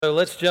So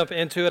let's jump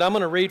into it. I'm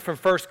going to read from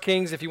 1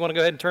 Kings if you want to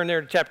go ahead and turn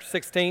there to chapter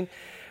 16.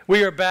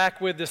 We are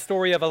back with the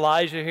story of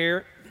Elijah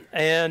here.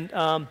 And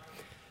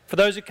for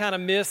those who kind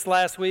of missed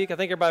last week, I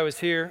think everybody was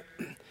here,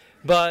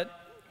 but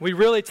we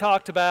really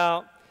talked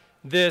about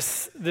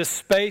this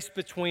space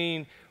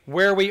between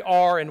where we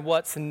are and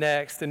what's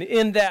next. And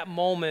in that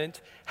moment,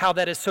 how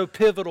that is so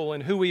pivotal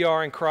in who we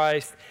are in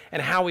Christ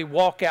and how we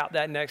walk out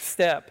that next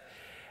step.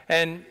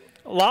 And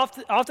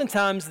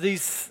oftentimes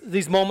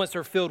these moments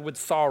are filled with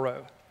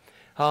sorrow.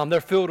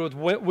 They're filled with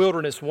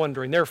wilderness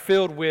wandering. They're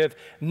filled with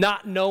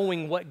not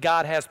knowing what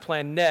God has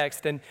planned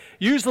next. And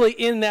usually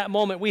in that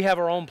moment, we have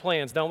our own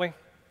plans, don't we?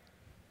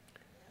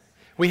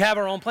 We have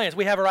our own plans.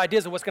 We have our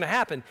ideas of what's going to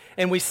happen.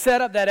 And we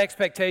set up that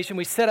expectation.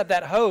 We set up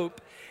that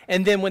hope.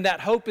 And then when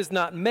that hope is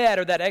not met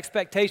or that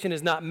expectation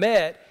is not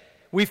met,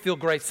 we feel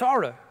great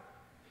sorrow.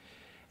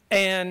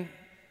 And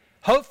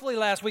hopefully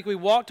last week we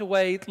walked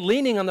away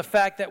leaning on the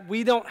fact that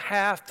we don't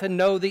have to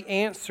know the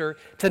answer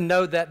to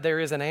know that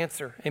there is an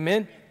answer.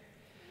 Amen?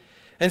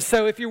 And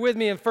so if you're with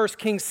me in 1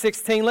 Kings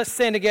 16, let's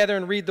stand together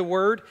and read the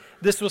word.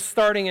 This was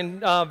starting in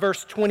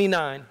verse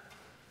 29.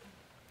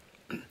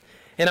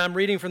 And I'm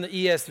reading from the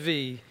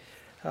ESV.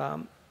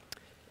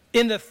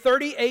 In the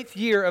 38th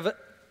year of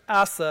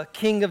Asa,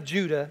 king of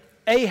Judah,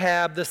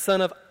 Ahab, the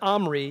son of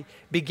Omri,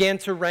 began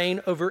to reign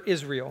over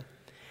Israel.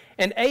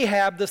 And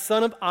Ahab, the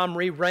son of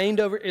Omri, reigned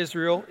over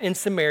Israel in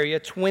Samaria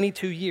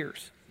 22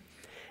 years.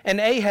 And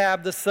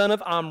Ahab, the son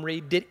of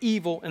Omri, did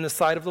evil in the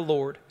sight of the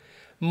Lord,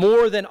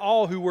 more than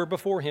all who were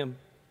before him.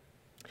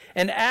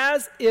 And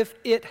as if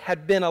it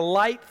had been a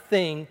light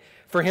thing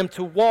for him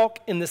to walk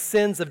in the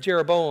sins of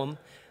Jeroboam,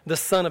 the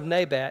son of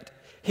Nebat,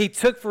 he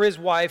took for his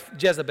wife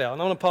Jezebel. And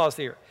I want to pause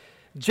here.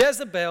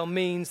 Jezebel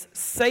means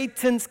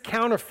Satan's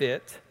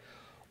counterfeit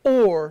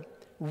or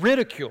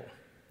ridicule,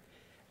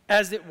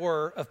 as it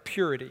were, of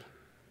purity.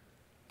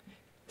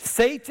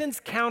 Satan's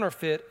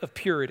counterfeit of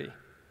purity.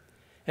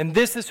 And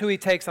this is who he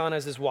takes on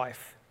as his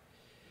wife.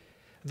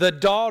 The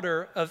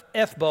daughter of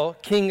Ethbaal,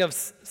 king of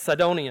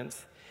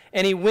Sidonians.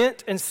 And he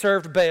went and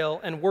served Baal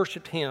and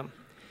worshipped him,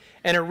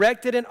 and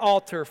erected an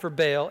altar for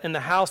Baal in the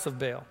house of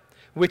Baal,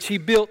 which he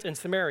built in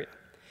Samaria.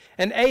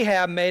 And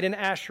Ahab made an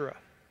Asherah.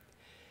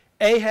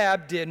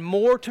 Ahab did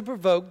more to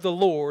provoke the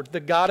Lord, the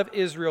God of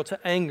Israel, to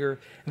anger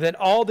than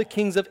all the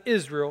kings of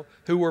Israel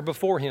who were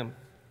before him.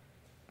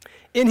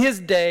 In his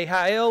day,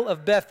 Hiel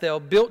of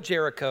Bethel built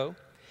Jericho.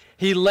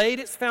 He laid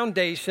its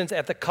foundations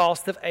at the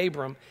cost of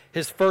Abram,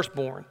 his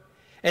firstborn,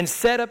 and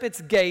set up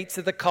its gates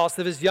at the cost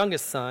of his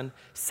youngest son,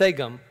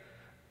 Segub,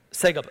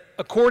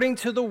 according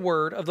to the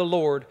word of the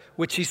Lord,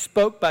 which he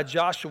spoke by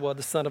Joshua,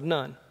 the son of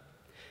Nun.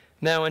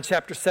 Now in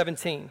chapter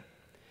 17.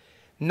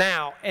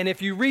 Now, and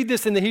if you read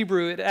this in the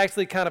Hebrew, it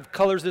actually kind of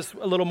colors this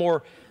a little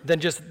more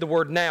than just the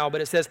word now, but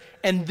it says,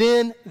 and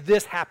then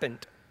this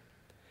happened.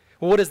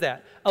 Well, what is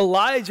that?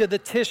 Elijah the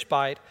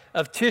Tishbite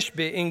of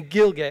Tishbe in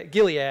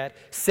Gilead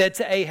said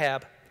to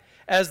Ahab,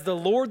 as the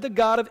Lord, the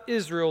God of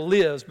Israel,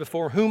 lives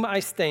before whom I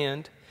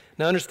stand.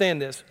 Now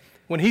understand this.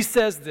 When he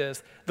says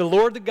this, the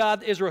Lord, the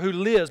God of Israel, who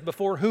lives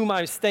before whom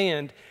I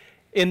stand,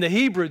 in the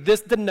Hebrew,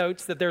 this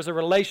denotes that there's a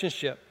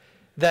relationship,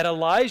 that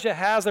Elijah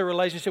has a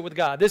relationship with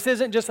God. This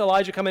isn't just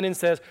Elijah coming in and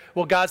says,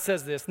 well, God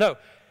says this. No,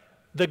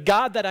 the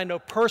God that I know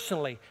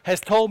personally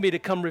has told me to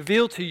come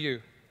reveal to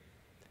you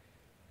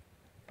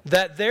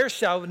that there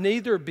shall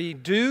neither be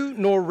dew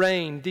nor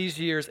rain these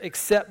years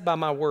except by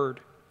my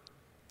word.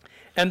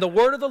 And the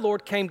word of the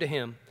Lord came to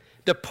him,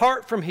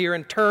 depart from here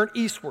and turn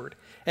eastward,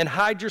 and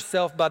hide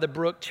yourself by the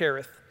brook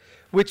Cherith,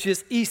 which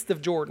is east of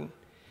Jordan.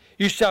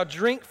 You shall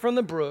drink from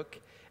the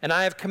brook, and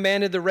I have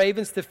commanded the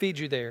ravens to feed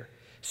you there.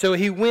 So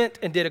he went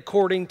and did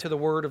according to the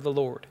word of the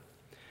Lord.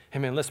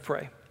 Amen. Let's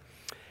pray.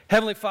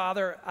 Heavenly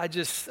Father, I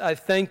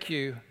thank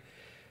you,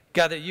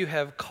 God, that you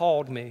have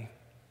called me.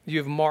 You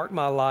have marked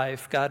my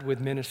life, God,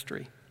 with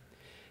ministry.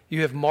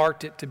 You have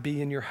marked it to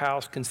be in your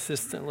house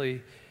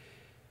consistently,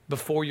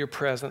 before your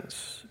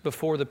presence,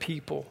 before the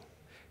people,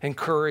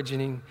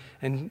 encouraging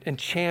and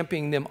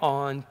championing them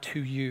on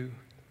to you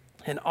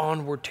and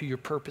onward to your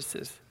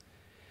purposes.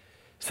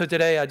 So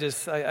today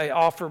I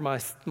offer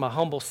my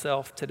humble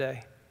self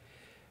today.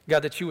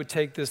 God, that you would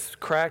take this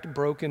cracked,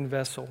 broken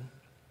vessel.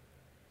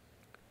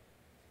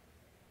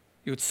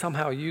 You would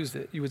somehow use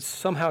it. You would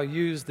somehow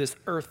use this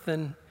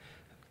earthen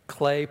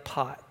clay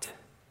pot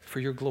for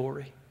your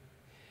glory.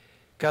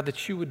 God,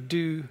 that you would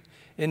do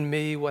in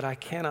me what I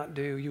cannot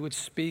do. You would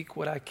speak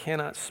what I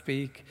cannot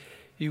speak.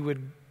 You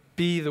would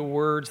be the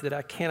words that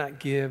I cannot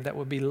give, that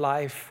would be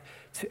life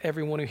to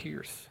everyone who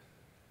hears.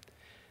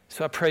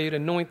 So I pray you to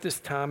anoint this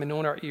time,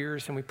 anoint our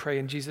ears, and we pray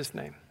in Jesus'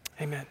 name.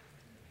 Amen.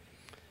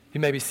 You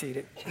may be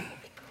seated.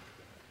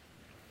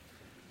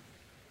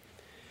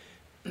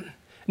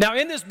 Now,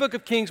 in this book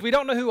of Kings, we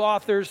don't know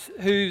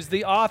who's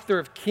the author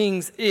of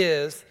Kings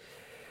is,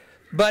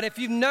 but if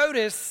you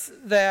notice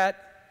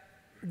that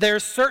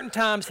there's certain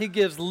times he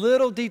gives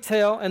little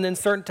detail, and then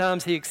certain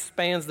times he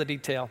expands the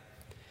detail.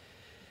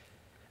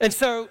 And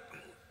so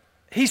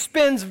he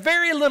spends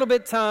very little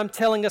bit of time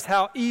telling us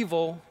how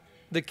evil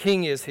the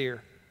king is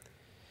here.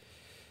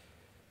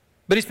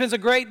 But he spends a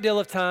great deal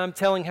of time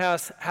telling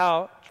us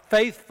how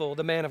faithful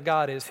the man of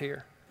God is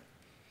here.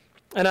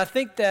 And I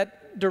think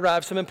that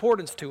derives some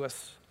importance to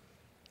us.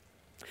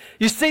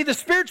 You see, the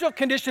spiritual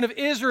condition of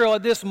Israel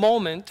at this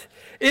moment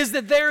is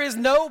that there is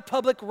no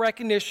public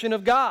recognition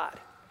of God.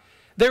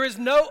 There is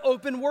no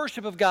open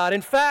worship of God.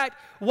 In fact,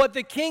 what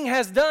the king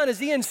has done is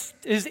he has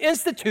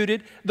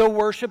instituted the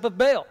worship of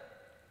Baal.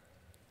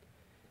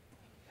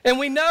 And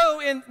we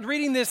know in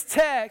reading this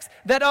text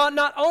that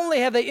not only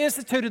have they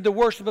instituted the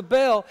worship of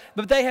Baal,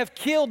 but they have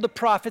killed the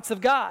prophets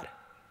of God.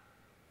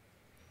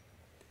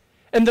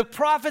 And the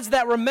prophets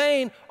that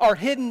remain are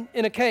hidden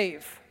in a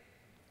cave.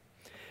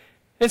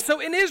 And so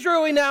in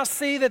Israel, we now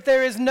see that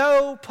there is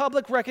no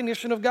public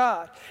recognition of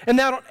God. And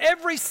now on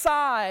every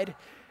side,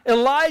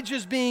 Elijah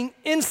is being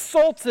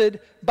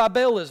insulted by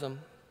Baalism.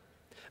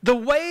 The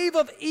wave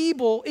of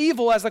evil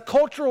as a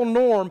cultural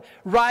norm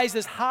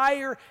rises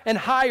higher and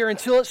higher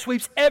until it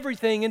sweeps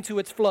everything into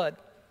its flood.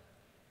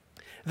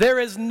 There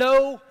is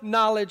no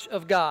knowledge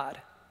of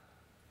God.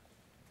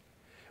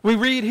 We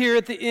read here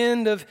at the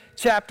end of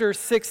chapter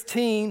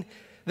 16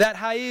 that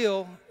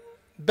Hiel,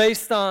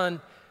 based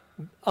on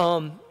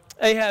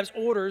Ahab's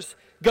orders,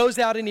 goes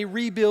out and he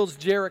rebuilds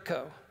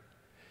Jericho.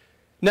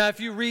 Now,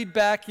 if you read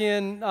back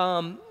in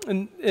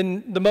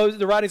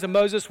the writings of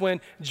Moses,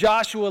 when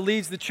Joshua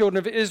leads the children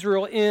of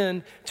Israel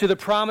in to the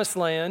promised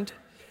land,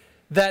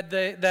 that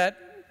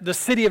the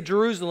city of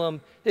Jerusalem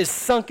is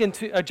sunk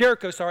into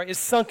Jericho, is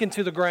sunk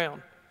into the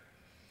ground.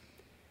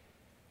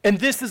 And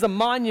this is a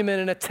monument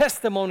and a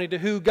testimony to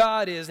who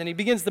God is. And he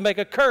begins to make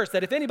a curse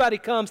that if anybody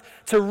comes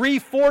to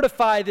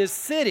refortify this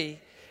city,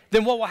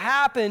 then what will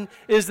happen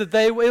is that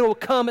it will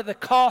come at the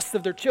cost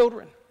of their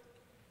children.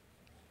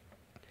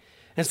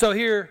 And so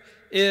here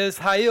is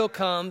Hiel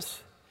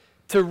comes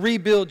to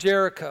rebuild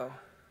Jericho.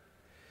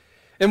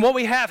 And what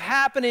we have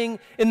happening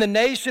in the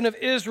nation of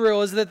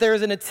Israel is that there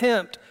is an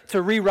attempt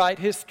to rewrite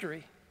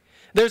history.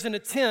 There's an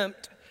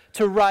attempt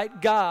to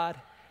write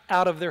God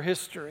out of their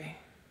history.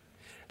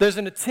 There's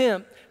an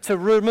attempt to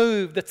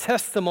remove the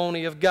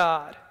testimony of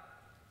God.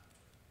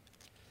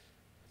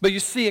 But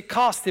you see, it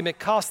cost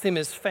him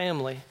his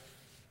family.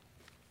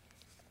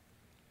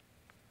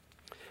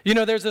 You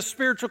know, there's a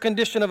spiritual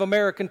condition of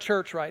American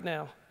church right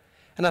now,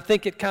 and I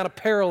think it kind of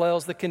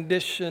parallels the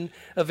condition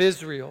of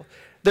Israel.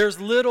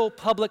 There's little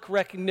public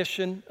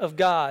recognition of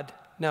God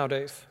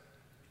nowadays.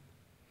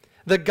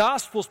 The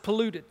gospel's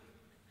polluted.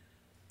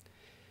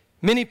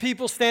 Many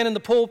people stand in the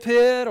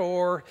pulpit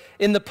or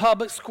in the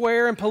public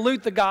square and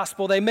pollute the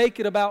gospel. They make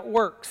it about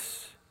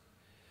works.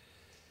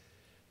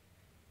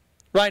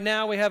 Right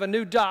now we have a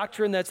new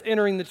doctrine that's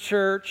entering the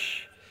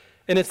church,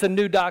 and it's a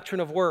new doctrine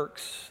of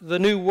works. The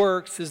new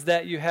works is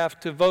that you have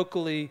to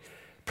vocally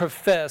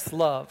profess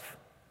love.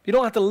 You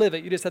don't have to live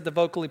it, you just have to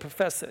vocally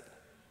profess it.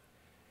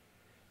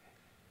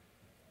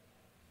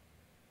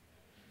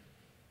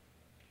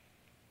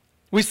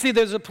 We see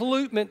there's a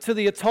pollution to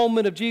the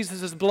atonement of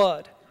Jesus'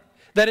 blood.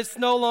 That it's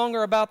no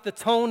longer about the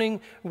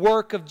atoning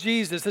work of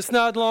Jesus. It's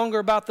no longer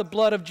about the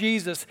blood of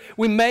Jesus.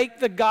 We make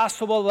the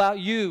gospel about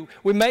you.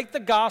 We make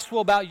the gospel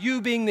about you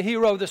being the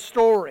hero of the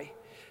story.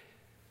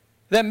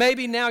 That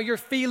maybe now your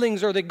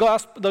feelings are the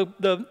gospel,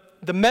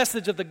 the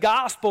message of the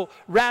gospel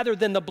rather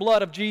than the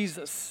blood of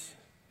Jesus.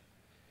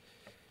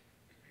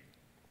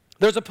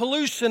 There's a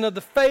pollution of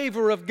the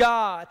favor of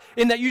God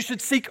in that you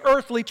should seek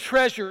earthly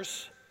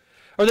treasures,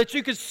 or that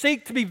you could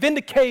seek to be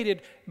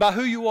vindicated by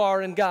who you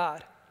are in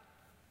God.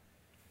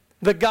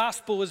 The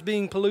gospel is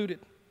being polluted.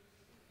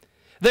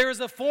 There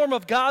is a form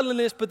of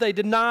godliness, but they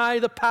deny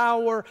the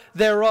power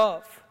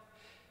thereof.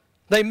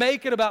 They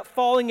make it about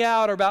falling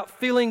out or about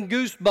feeling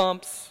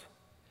goosebumps.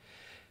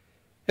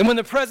 And when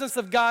the presence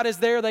of God is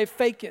there, they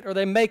fake it, or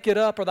they make it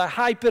up, or they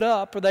hype it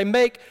up, or they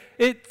make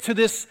it to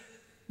this,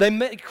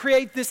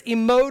 create this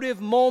emotive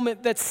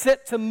moment that's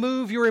set to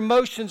move your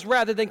emotions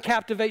rather than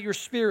captivate your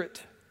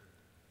spirit.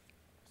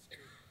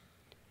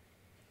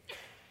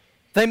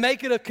 They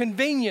make it a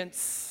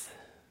convenience.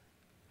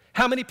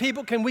 How many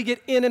people can we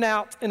get in and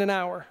out in an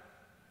hour?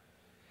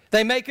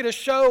 They make it a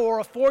show or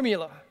a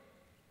formula.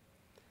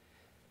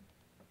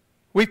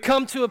 We've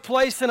come to a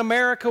place in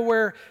America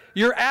where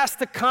you're asked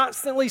to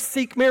constantly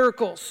seek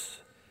miracles.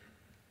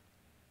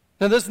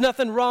 Now, there's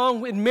nothing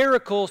wrong with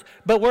miracles,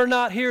 but we're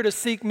not here to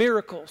seek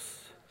miracles.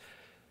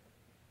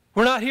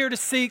 We're not here to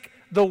seek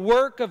the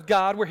work of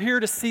God. We're here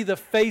to see the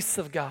face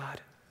of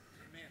God.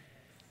 Amen.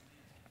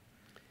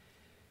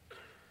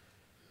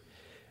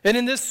 And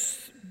in this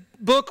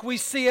book we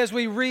see as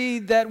we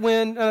read that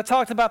and I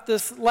talked about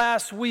this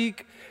last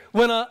week,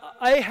 when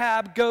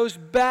Ahab goes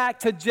back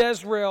to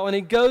Jezreel and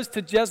he goes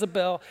to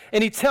Jezebel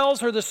and he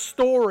tells her the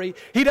story,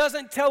 he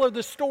doesn't tell her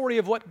the story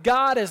of what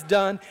God has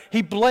done.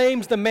 He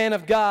blames the man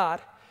of God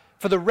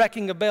for the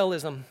wrecking of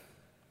Baalism.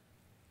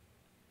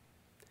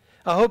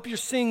 I hope you're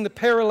seeing the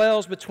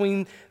parallels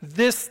between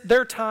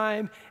their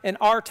time and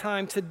our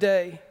time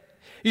today.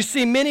 You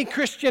see, many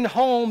Christian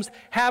homes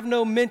have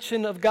no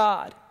mention of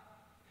God.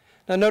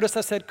 Now notice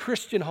I said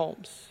Christian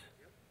homes.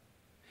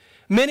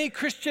 Many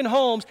Christian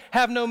homes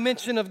have no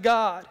mention of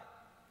God.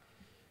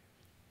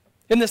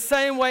 In the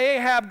same way,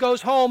 Ahab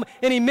goes home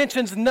and he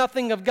mentions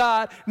nothing of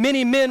God.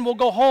 Many men will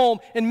go home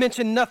and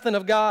mention nothing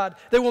of God.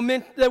 They will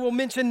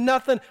mention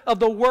nothing of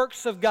the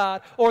works of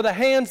God or the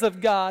hands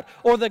of God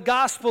or the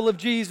gospel of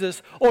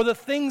Jesus or the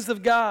things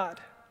of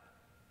God.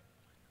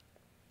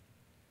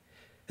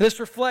 This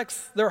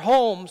reflects their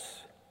homes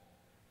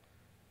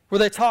where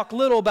they talk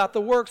little about the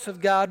works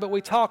of God, but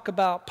we talk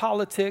about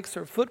politics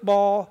or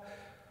football,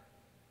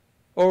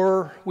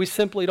 or we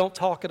simply don't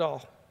talk at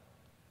all.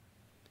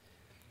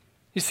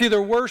 You see,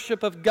 their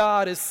worship of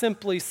God is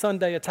simply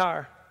Sunday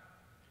attire.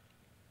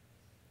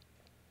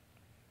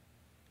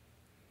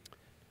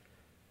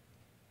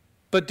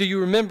 But do you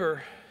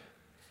remember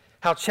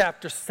how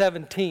chapter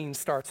 17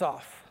 starts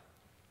off?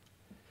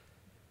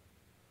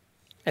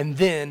 And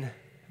then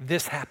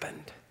this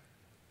happened.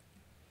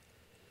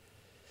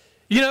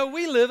 You know,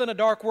 we live in a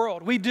dark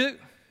world. We do.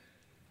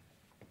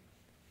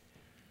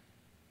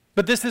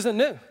 But this isn't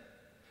new.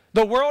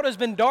 The world has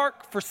been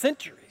dark for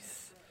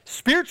centuries,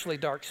 spiritually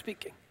dark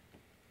speaking.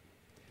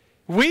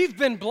 We've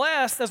been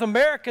blessed as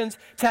Americans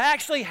to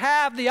actually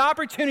have the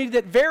opportunity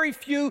that very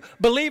few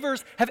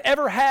believers have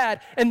ever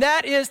had, and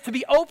that is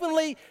to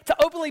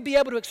openly be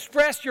able to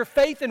express your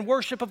faith and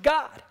worship of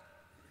God.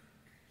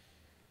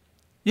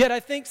 Yet I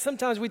think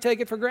sometimes we take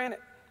it for granted.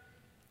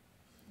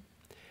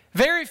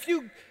 Very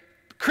few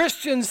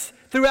Christians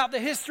throughout the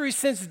history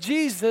since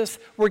Jesus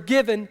were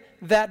given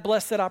that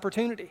blessed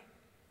opportunity.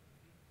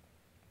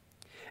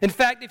 In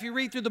fact, if you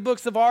read through the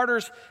books of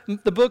martyrs,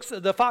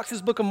 the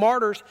Fox's Book of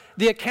Martyrs,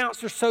 the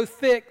accounts are so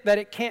thick that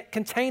it can't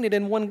contain it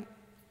in one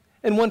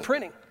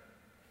printing.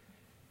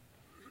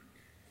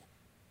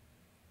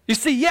 You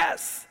see,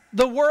 yes,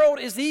 the world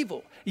is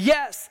evil.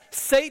 Yes,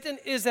 Satan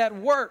is at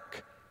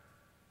work.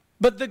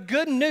 But the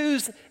good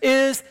news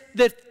is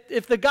that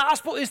if the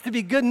gospel is to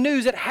be good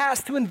news, it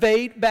has to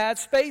invade bad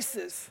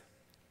spaces.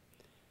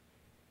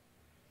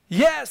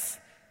 Yes,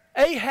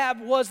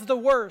 Ahab was the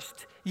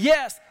worst.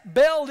 Yes,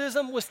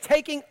 Baalism was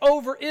taking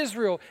over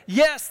Israel.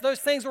 Yes, those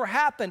things were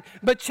happening.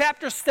 But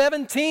chapter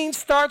 17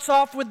 starts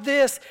off with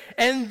this,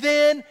 and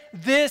then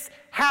this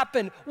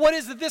happened. What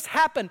is it this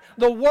happened?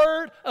 The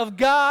word of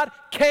God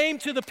came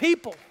to the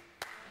people.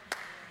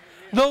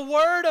 The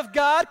word of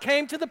God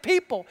came to the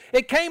people.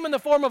 It came in the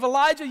form of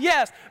Elijah,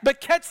 yes,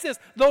 but catch this.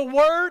 The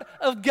word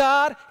of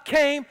God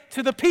came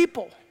to the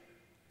people.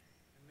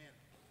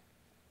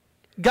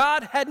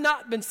 God had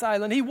not been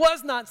silent. He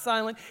was not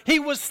silent. He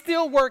was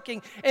still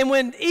working. And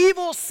when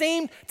evil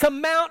seemed to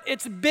mount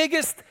its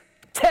biggest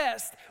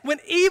test, when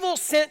evil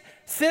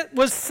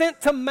was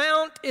sent to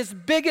mount its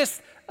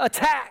biggest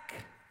attack,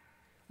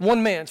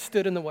 one man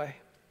stood in the way.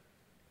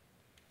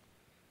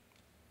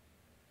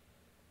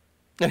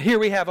 And here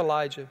we have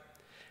Elijah.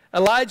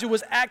 Elijah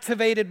was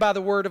activated by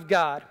the word of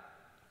God.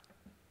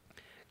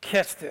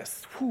 Catch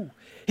this. Whew.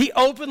 He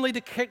openly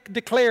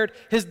declared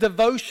his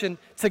devotion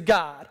to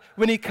God.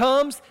 When he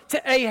comes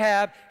to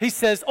Ahab, he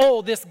says,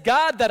 oh, this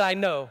God that I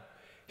know,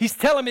 he's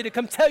telling me to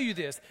come tell you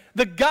this.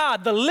 The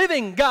God, the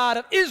living God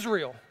of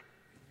Israel.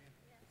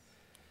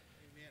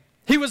 Amen.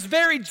 He was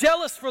very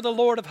jealous for the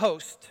Lord of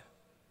hosts.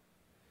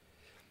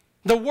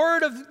 The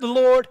word of the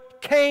Lord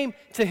came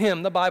to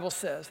him, the Bible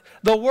says.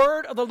 The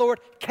word of the Lord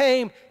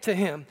came to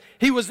him.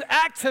 He was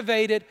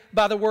activated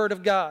by the word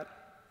of God.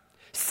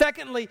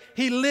 Secondly,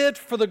 he lived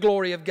for the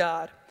glory of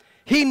God.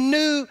 He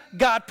knew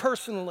God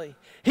personally.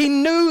 He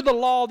knew the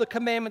law, the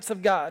commandments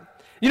of God.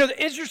 You know,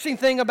 the interesting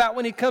thing about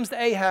when he comes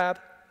to Ahab,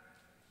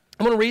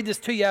 I'm going to read this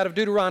to you out of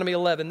Deuteronomy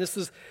 11. This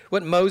is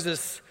what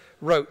Moses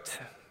wrote.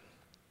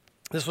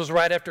 This was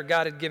right after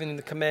God had given him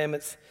the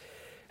commandments.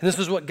 And this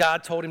is what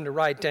God told him to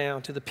write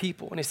down to the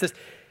people. And he says,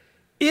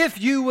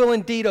 if you will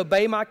indeed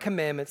obey my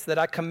commandments that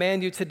I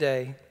command you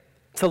today,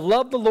 to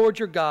love the Lord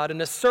your God and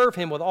to serve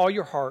him with all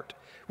your heart,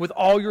 with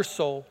all your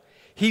soul,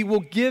 he will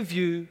give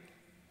you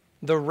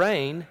the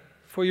rain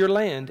for your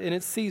land in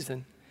its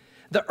season,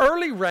 the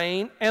early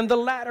rain and the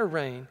latter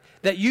rain,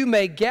 that you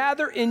may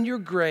gather in your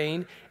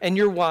grain and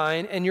your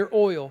wine and your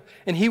oil.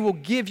 And he will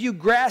give you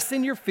grass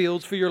in your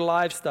fields for your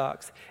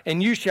livestock,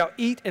 and you shall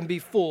eat and be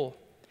full.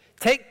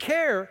 Take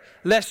care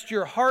lest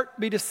your heart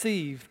be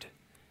deceived.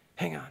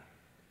 Hang on.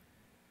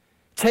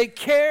 Take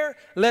care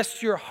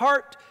lest your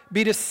heart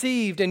be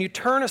deceived and you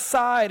turn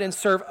aside and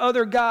serve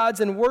other gods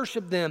and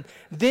worship them.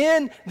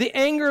 Then the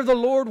anger of the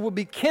Lord will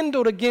be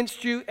kindled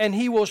against you, and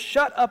he will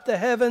shut up the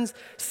heavens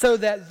so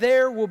that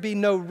there will be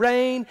no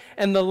rain,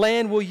 and the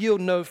land will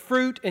yield no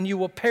fruit, and you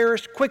will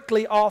perish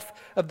quickly off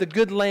of the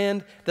good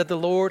land that the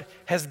Lord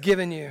has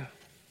given you.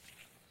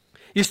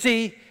 You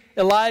see,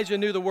 Elijah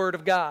knew the word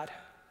of God.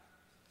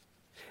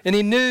 And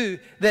he knew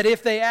that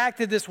if they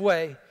acted this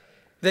way,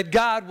 that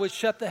God would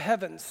shut the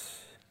heavens.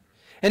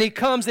 And he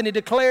comes and he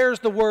declares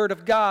the word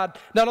of God.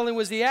 Not only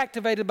was he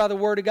activated by the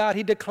word of God,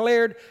 he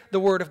declared the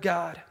word of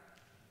God.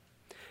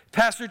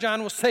 Pastor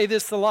John will say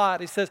this a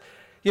lot. He says,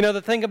 you know,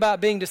 the thing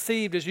about being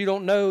deceived is you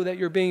don't know that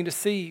you're being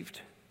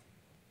deceived.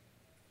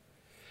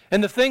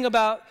 And the thing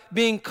about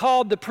being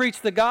called to preach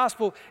the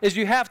gospel is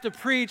you have to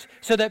preach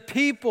so that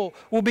people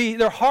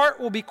their heart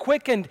will be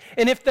quickened.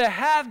 And if they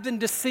have been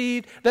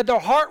deceived, that their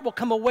heart will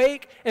come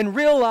awake and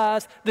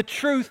realize the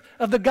truth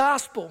of the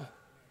gospel.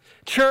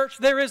 Church,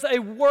 there is a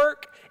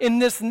work in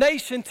this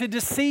nation to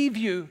deceive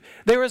you.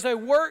 There is a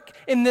work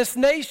in this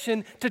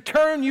nation to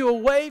turn you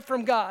away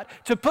from God,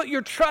 to put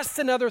your trust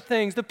in other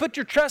things, to put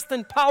your trust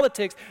in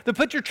politics, to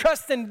put your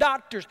trust in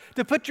doctors,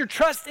 to put your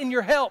trust in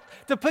your health,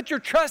 to put your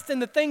trust in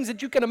the things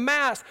that you can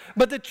amass.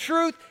 But the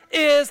truth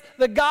is,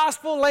 the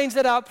gospel lays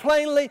it out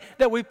plainly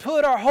that we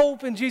put our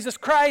hope in Jesus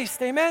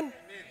Christ. Amen?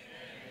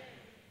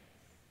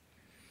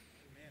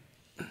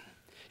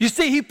 You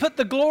see, he put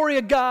the glory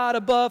of God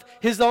above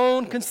his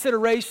own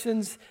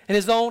considerations and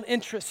his own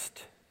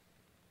interest.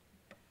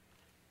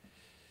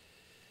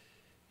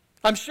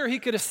 I'm sure he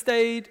could have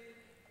stayed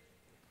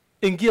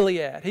in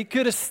Gilead. He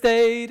could have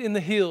stayed in the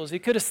hills. He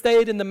could have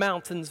stayed in the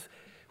mountains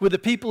with the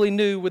people he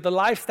knew, with the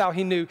lifestyle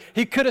he knew.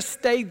 He could have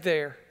stayed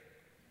there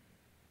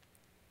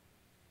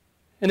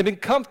and have been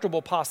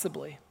comfortable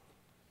possibly.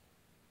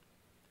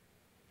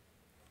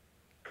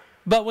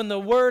 But when the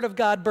word of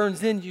God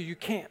burns in you, you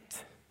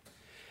can't.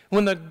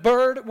 When the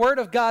word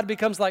of God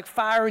becomes like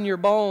fire in your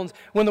bones,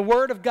 when the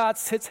word of God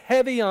sits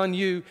heavy on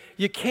you,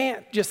 you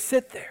can't just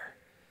sit there.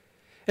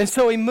 And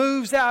so he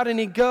moves out and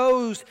he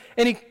goes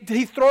and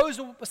he throws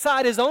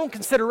aside his own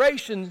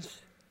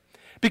considerations,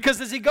 because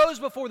as he goes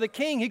before the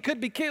king, he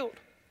could be killed.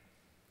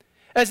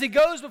 As he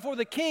goes before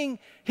the king,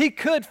 he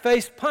could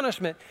face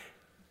punishment.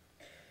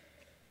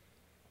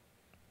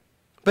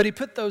 But he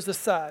put those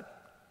aside.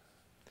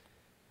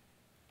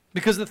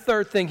 Because the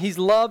third thing, he's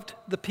loved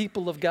the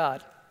people of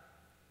God.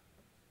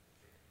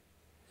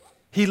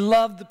 He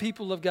loved the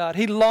people of God.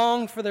 He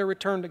longed for their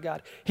return to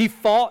God. He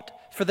fought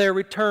for their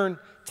return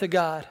to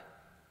God.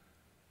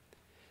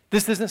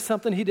 This isn't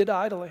something he did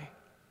idly.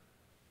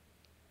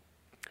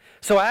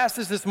 So I asked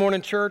us this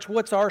morning, church,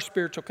 what's our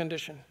spiritual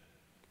condition?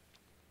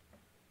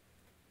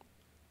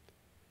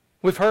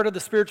 We've heard of the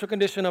spiritual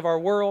condition of our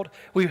world.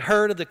 We've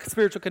heard of the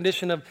spiritual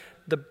condition of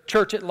the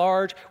church at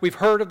large. We've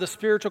heard of the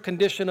spiritual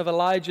condition of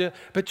Elijah.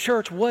 But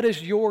church, what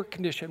is your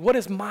condition? What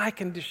is my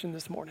condition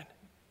this morning?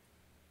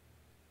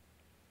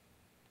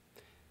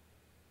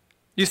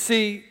 You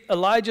see,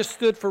 Elijah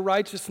stood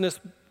righteous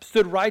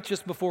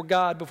before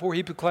God before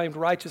he proclaimed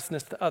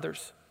righteousness to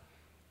others.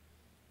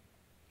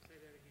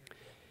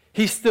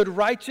 He stood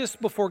righteous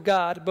before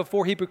God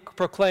before he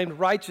proclaimed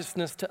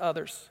righteousness to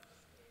others.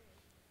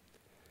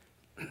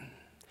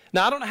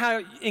 Now, I don't know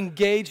how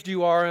engaged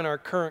you are in our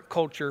current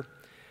culture.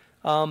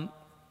 I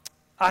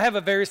have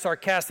a very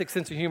sarcastic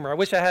sense of humor. I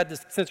wish I had the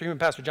sense of humor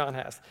Pastor John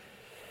has.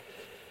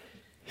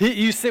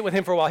 You sit with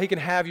him for a while, he can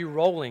have you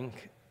rolling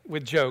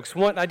with jokes.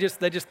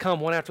 They just come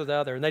one after the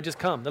other, and they just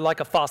come. They're like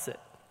a faucet.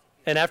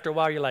 And after a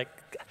while, you're like,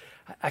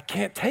 I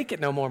can't take it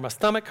no more. My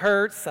stomach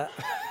hurts.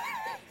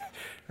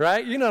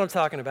 Right? You know what I'm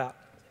talking about.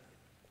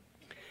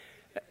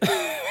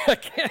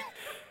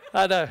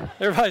 I know.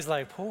 Everybody's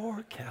like,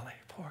 poor Kelly,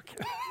 poor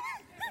Kelly.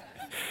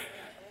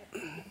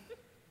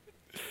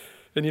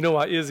 And you know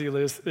why Izzy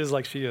is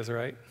like she is,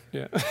 right?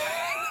 Yeah.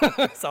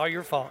 It's all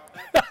your fault.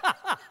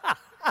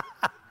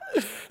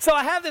 So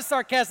I have this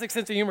sarcastic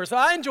sense of humor. So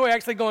I enjoy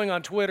actually going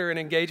on Twitter and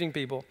engaging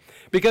people.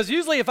 Because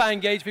usually if I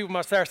engage people with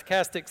my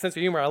sarcastic sense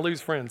of humor, I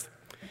lose friends.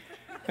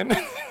 And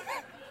they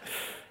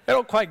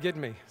don't quite get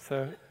me.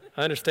 So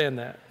I understand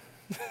that.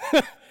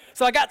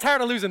 So I got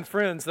tired of losing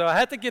friends. So I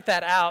had to get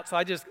that out. So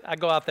I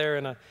go out there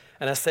and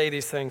I say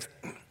these things.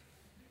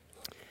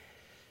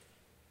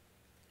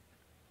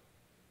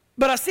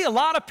 But I see a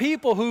lot of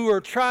people who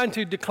are trying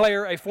to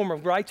declare a form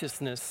of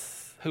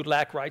righteousness who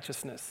lack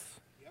righteousness.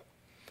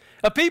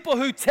 A people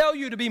who tell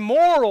you to be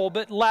moral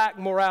but lack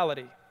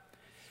morality.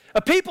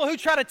 A people who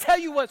try to tell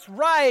you what's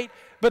right,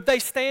 but they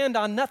stand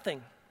on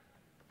nothing.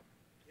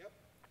 Yep.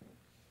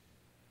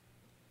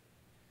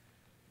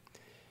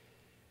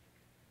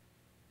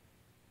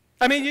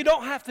 I mean, you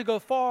don't have to go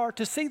far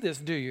to see this,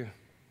 do you?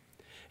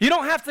 You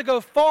don't have to go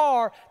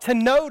far to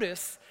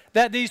notice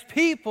that these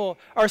people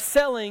are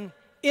selling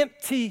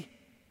empty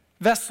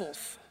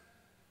vessels.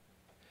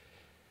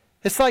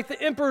 It's like the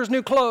emperor's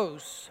new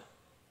clothes.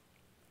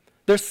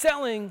 They're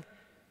selling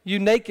you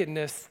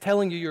nakedness,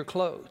 telling you you're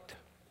clothed.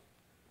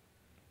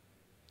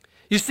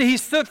 You see, he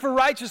stood for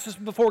righteousness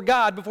before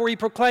God before he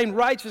proclaimed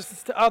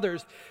righteousness to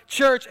others.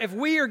 Church, if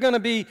we are going to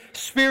be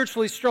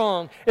spiritually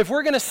strong, if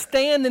we're going to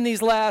stand in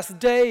these last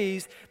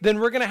days, then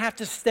we're going to have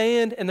to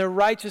stand in the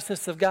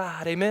righteousness of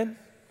God. Amen?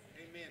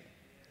 Amen.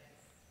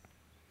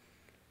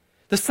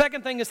 The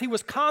second thing is he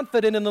was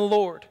confident in the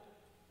Lord.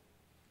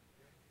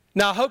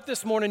 Now, I hope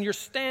this morning you're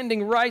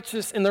standing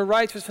righteous in the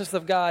righteousness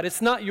of God.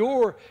 It's not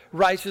your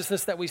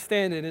righteousness that we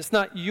stand in. It's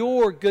not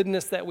your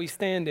goodness that we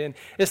stand in.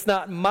 It's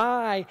not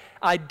my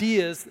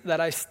ideas that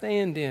I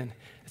stand in.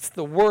 It's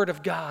the Word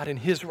of God and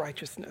His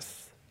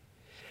righteousness.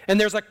 And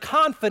there's a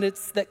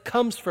confidence that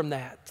comes from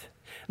that.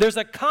 There's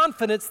a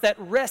confidence that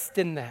rests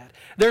in that.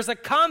 There's a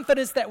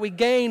confidence that we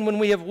gain when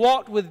we have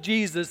walked with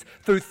Jesus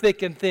through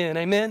thick and thin.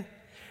 Amen?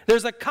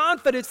 There's a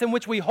confidence in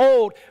which we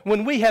hold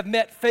when we have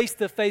met face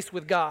to face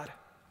with God.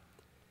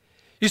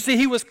 You see,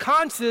 he was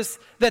conscious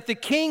that the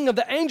king of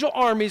the angel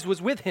armies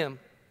was with him,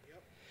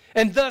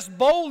 and thus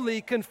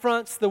boldly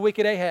confronts the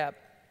wicked Ahab.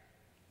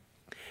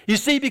 You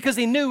see, because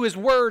he knew his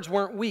words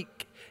weren't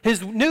weak.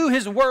 Knew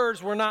his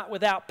words were not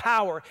without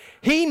power.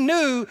 He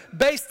knew,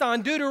 based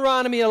on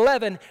Deuteronomy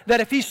 11, that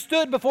if he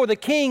stood before the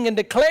king and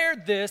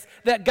declared this,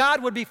 that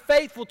God would be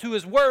faithful to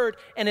his word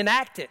and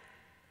enact it.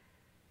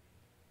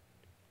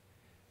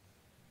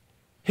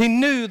 He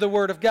knew the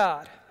word of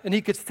God, and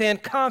he could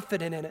stand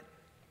confident in it.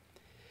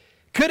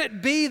 Could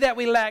it be that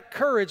we lack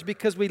courage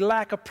because we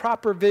lack a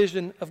proper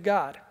vision of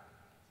God?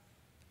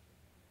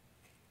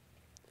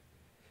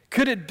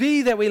 Could it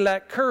be that we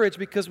lack courage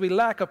because we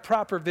lack a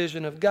proper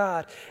vision of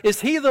God? Is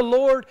he the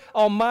Lord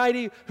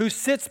Almighty who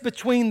sits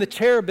between the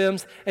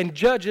cherubims and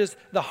judges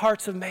the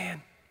hearts of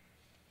man?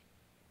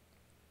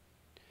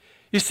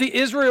 You see,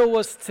 Israel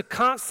was to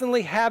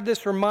constantly have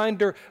this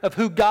reminder of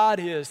who God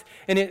is,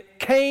 and it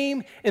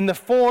came in the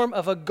form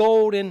of a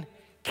golden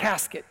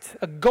casket,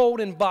 a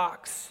golden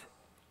box.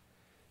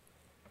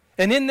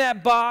 And in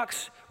that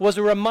box was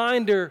a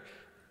reminder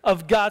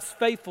of God's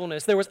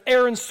faithfulness. There was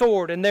Aaron's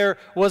sword, and there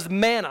was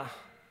manna.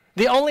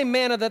 The only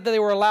manna that they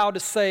were allowed to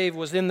save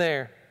was in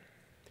there.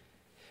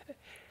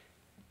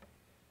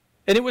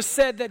 And it was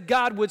said that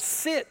God would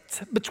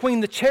sit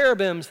between the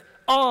cherubims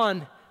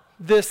on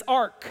this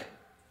ark.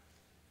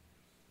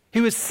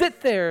 He would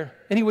sit there,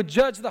 and he would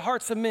judge the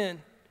hearts of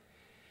men.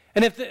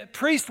 And if the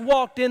priest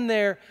walked in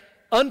there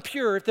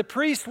impure, if the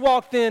priest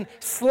walked in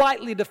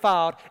slightly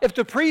defiled, if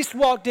the priest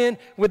walked in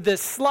with the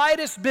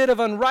slightest bit of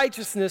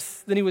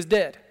unrighteousness, then he was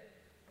dead.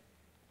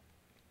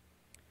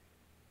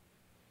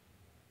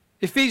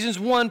 Ephesians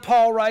 1,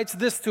 Paul writes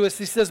this to us.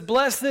 He says,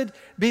 "Blessed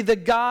be the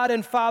God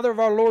and Father of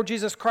our Lord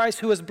Jesus Christ,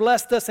 who has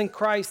blessed us in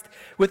Christ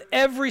with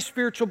every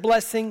spiritual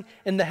blessing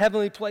in the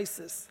heavenly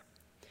places,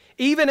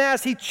 even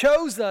as he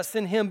chose us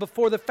in him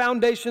before the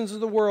foundations of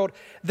the world,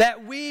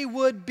 that we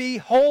would be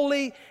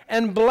holy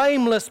and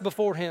blameless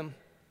before him.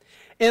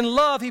 In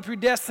love, he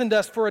predestined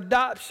us for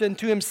adoption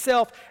to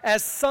himself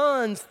as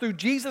sons through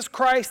Jesus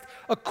Christ,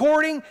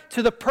 according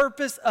to the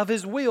purpose of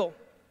his will,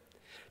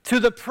 to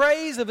the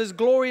praise of his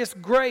glorious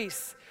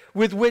grace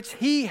with which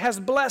he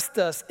has blessed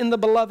us in the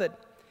beloved.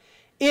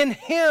 In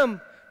him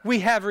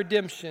we have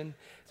redemption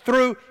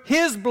through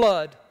his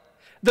blood,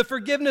 the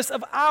forgiveness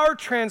of our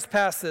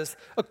trespasses,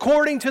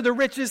 according to the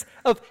riches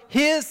of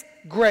his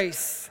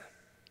grace,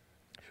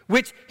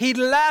 which he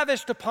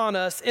lavished upon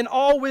us in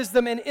all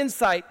wisdom and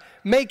insight,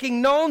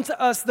 making known to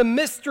us the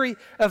mystery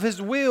of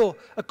his will,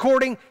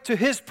 according to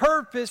his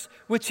purpose,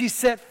 which he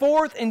set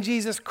forth in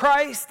Jesus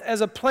Christ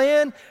as a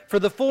plan for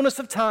the fullness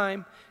of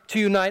time, to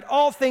unite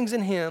all things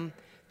in him,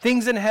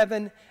 things in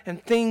heaven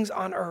and things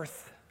on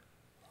earth."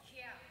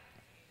 Yeah.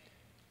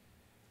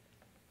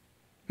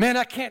 Man,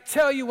 I can't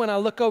tell you, when I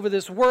look over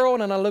this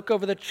world and I look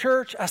over the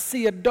church, I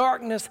see a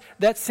darkness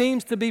that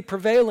seems to be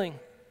prevailing.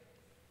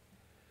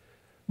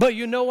 But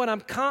you know what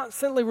I'm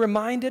constantly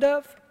reminded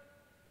of?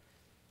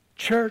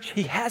 Church,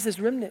 he has his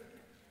remnant.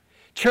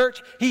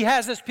 Church, he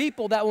has his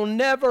people that will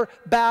never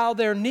bow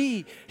their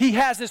knee. He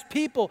has his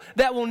people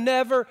that will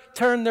never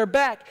turn their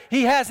back.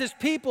 He has his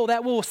people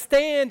that will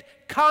stand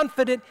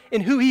confident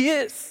in who he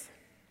is.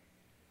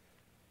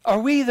 Are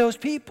we those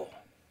people?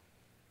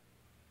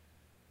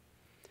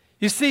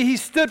 You see, he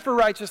stood for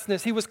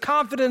righteousness. He was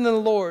confident in the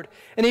Lord,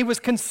 and he was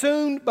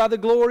consumed by the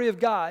glory of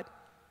God.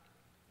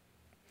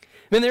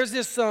 And there's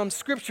this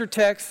scripture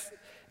text,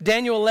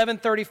 Daniel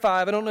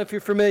 11:35. I don't know if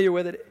you're familiar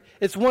with it.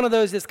 It's one of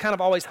those that's kind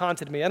of always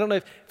haunted me. I don't know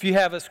if you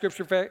have a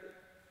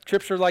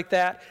scripture like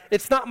that.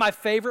 It's not my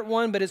favorite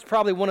one, but it's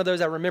probably one of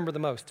those I remember the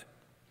most.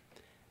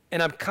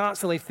 And I'm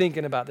constantly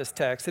thinking about this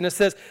text. And it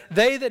says,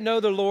 "They that know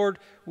the Lord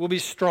will be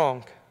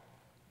strong."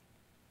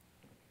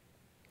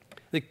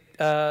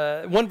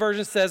 One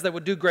version says they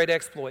would do great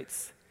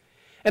exploits.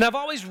 And I've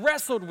always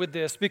wrestled with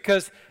this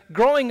because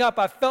growing up,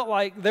 I felt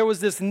like there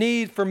was this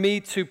need for me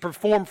to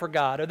perform for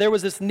God, or there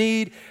was this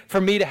need for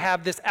me to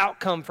have this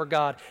outcome for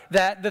God,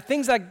 that the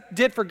things I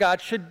did for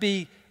God should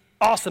be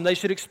awesome. They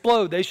should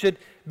explode. They should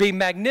be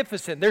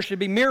magnificent. There should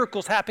be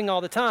miracles happening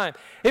all the time.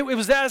 It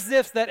was as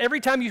if that every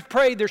time you've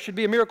prayed, there should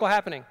be a miracle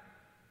happening.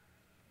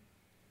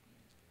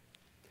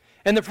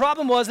 And the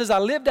problem was, as I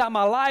lived out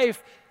my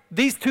life,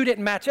 these two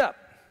didn't match up.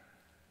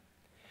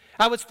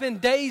 I would spend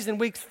days and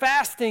weeks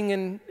fasting,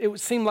 and it would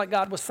seem like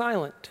God was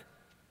silent.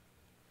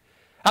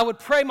 I would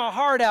pray my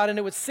heart out, and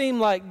it would seem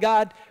like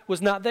God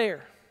was not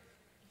there.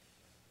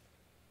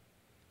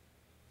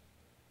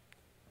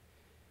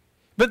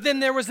 But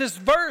then there was this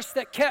verse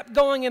that kept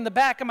going in the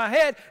back of my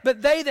head,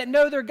 "But they that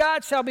know their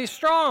God shall be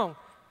strong."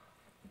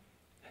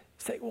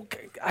 Say, well,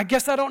 I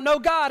guess I don't know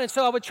God, and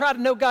so I would try to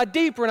know God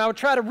deeper, and I would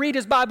try to read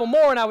his Bible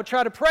more, and I would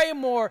try to pray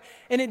more,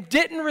 and it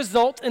didn't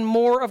result in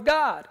more of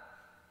God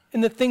in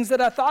the things that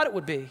I thought it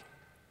would be.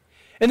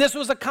 And this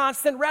was a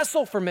constant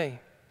wrestle for me.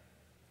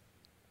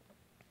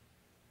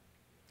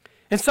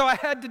 And so I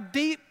had to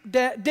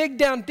dig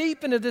down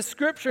deep into this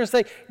scripture and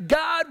say,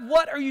 God,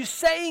 what are you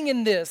saying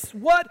in this?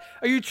 What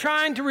are you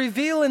trying to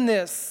reveal in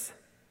this?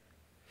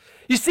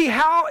 You see,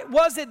 how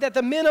was it that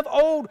the men of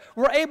old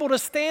were able to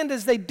stand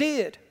as they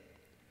did?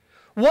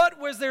 What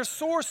was their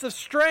source of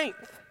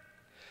strength?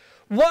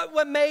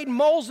 What made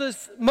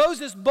Moses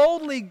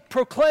boldly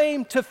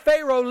proclaim to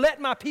Pharaoh,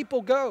 let my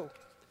people go?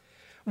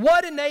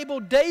 What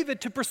enabled David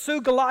to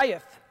pursue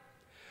Goliath?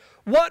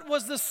 What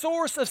was the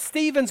source of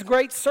Stephen's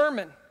great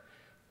sermon?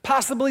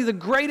 Possibly the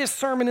greatest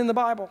sermon in the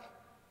Bible.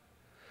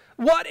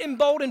 What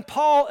emboldened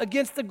Paul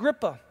against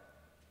Agrippa?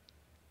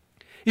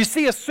 You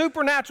see, a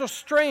supernatural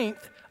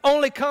strength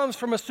only comes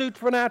from a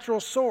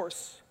supernatural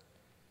source.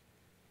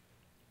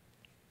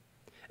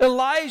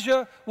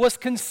 Elijah was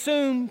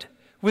consumed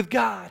with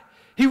God.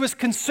 He was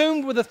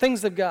consumed with the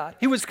things of God.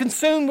 He was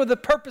consumed with the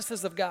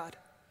purposes of God.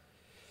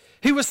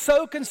 He was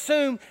so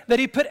consumed that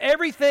he put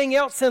everything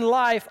else in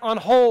life on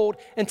hold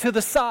and to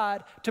the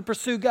side to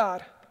pursue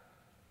God.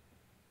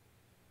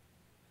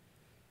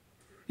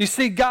 You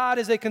see, God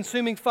is a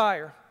consuming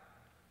fire.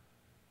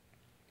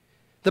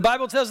 The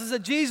Bible tells us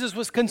that Jesus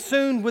was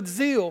consumed with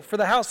zeal for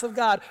the house of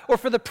God or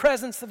for the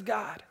presence of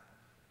God.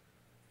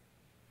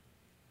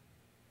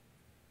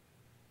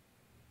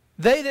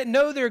 They that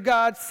know their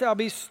God shall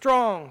be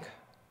strong.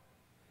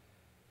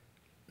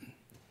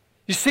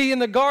 You see, in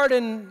the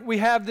garden, we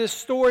have this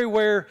story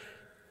where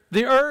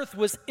the earth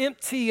was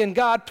empty and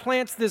God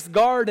plants this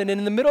garden. And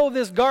in the middle of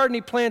this garden,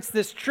 he plants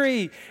this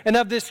tree. And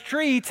of this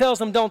tree, he tells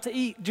them,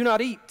 do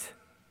not eat.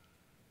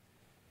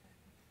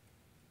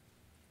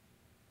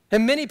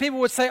 And many people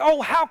would say,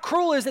 oh, how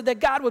cruel is it that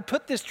God would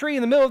put this tree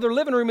in the middle of their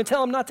living room and tell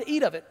them not to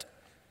eat of it?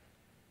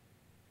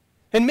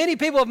 And many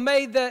people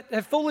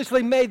have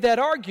foolishly made that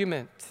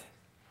argument.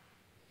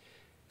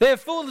 They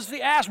have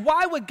foolishly asked,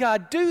 why would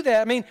God do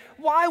that? I mean,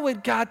 why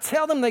would God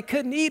tell them they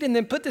couldn't eat and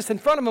then put this in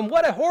front of them?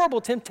 What a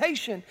horrible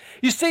temptation.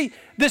 You see,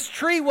 this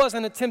tree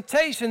wasn't a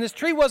temptation. This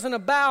tree wasn't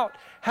about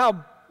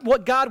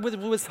what God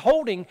was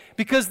holding,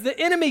 because the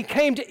enemy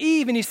came to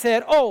Eve and he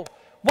said, oh,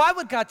 why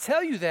would God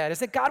tell you that?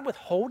 Is it God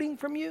withholding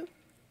from you?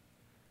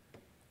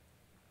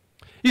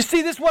 You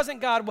see, this wasn't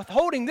God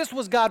withholding. This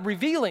was God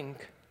revealing.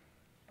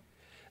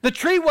 The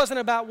tree wasn't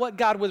about what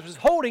God was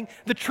holding.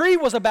 The tree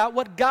was about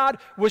what God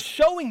was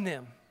showing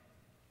them.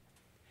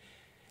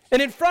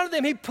 And in front of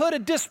them, he put a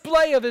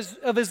display of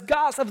his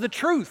gospel, of the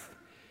truth.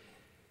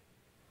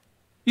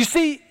 You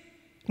see,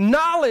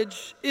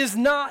 knowledge is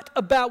not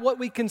about what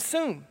we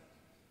consume.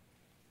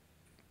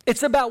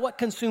 It's about what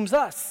consumes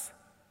us.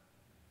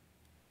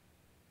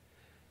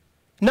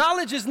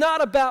 Knowledge is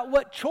not about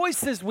what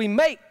choices we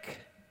make.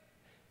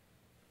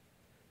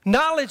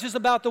 Knowledge is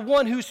about the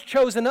one who's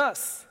chosen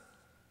us.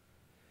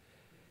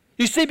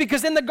 You see,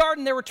 because in the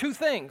garden there were two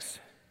things.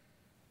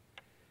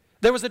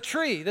 There was a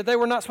tree that they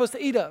were not supposed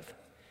to eat of.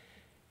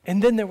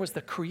 And then there was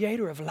the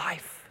creator of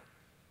life.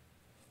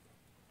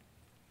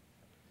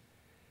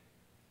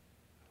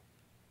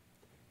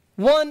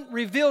 One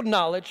revealed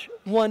knowledge,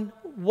 one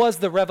was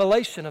the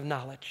revelation of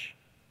knowledge.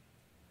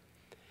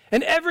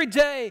 And every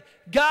day,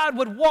 God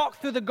would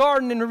walk through the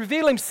garden and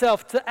reveal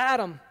himself to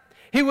Adam.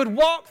 He would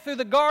walk through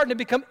the garden and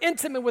become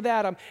intimate with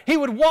Adam. He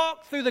would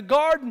walk through the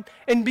garden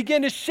and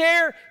begin to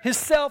share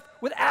himself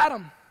with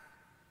Adam.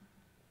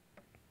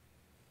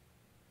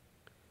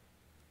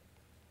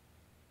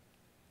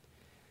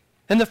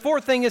 And the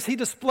fourth thing is he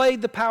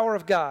displayed the power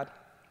of God.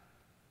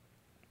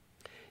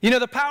 You know,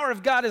 the power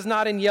of God is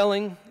not in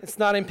yelling. It's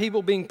not in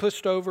people being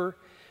pushed over.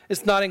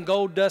 It's not in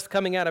gold dust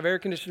coming out of air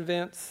conditioned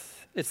vents.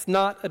 It's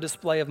not a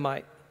display of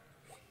might.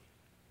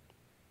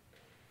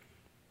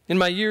 In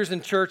my years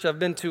in church, I've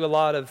been to a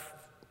lot of,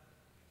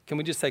 can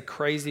we just say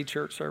crazy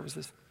church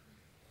services?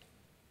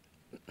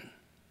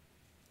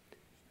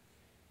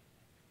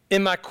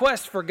 In my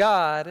quest for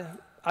God,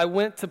 I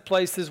went to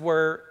places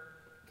where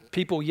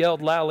people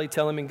yelled loudly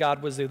telling me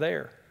God was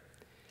there.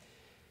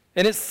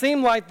 And it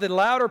seemed like the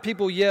louder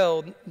people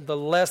yelled, the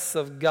less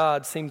of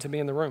God seemed to be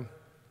in the room.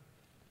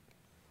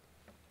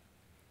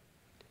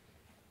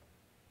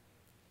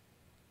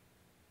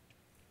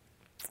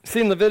 See,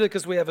 in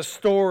Leviticus, we have a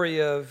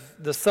story of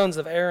the sons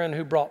of Aaron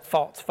who brought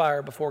false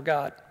fire before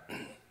God.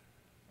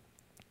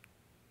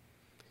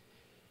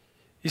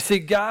 You see,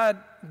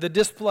 the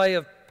display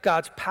of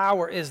God's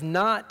power is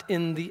not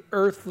in the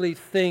earthly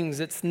things.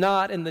 It's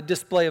not in the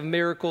display of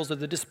miracles or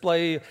the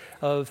display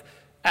of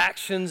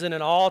actions in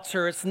an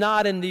altar. It's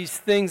not in these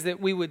things that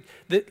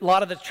a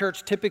lot of the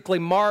church typically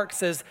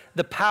marks as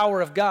the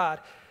power of God.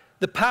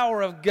 The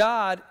power of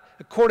God,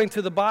 according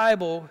to the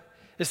Bible,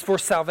 is for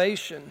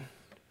salvation.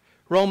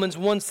 Romans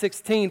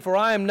 1:16, for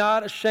I am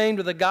not ashamed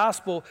of the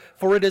gospel,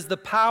 for it is the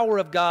power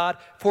of God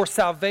for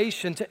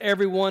salvation to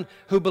everyone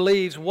who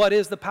believes. What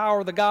is the power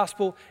of the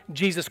gospel?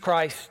 Jesus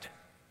Christ.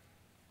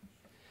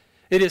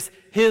 It is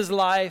his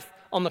life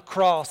on the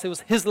cross. It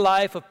was his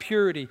life of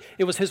purity.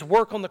 It was his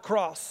work on the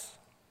cross.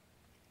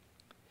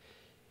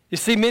 You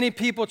see, many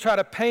people try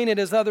to paint it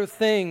as other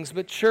things,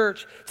 but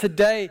church,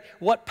 today,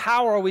 what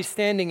power are we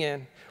standing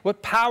in?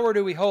 What power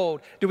do we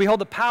hold? Do we hold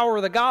the power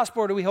of the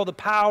gospel, or do we hold the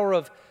power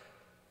of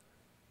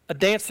a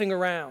dancing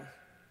around?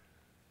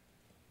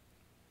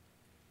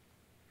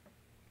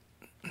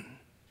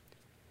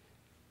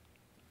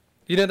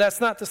 You know,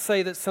 that's not to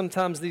say that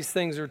sometimes these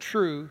things are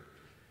true.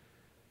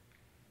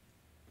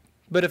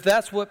 But if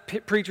that's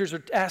what preachers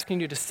are asking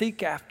you to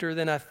seek after,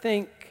 then I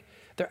think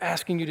they're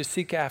asking you to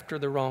seek after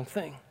the wrong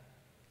thing.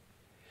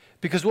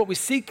 Because what we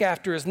seek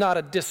after is not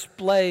a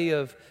display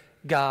of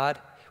God.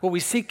 What we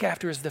seek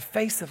after is the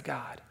face of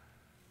God.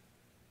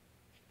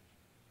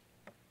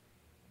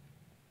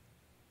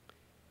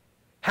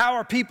 How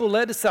are people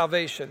led to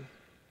salvation?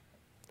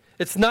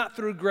 It's not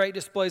through great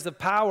displays of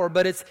power,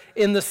 but it's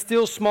in the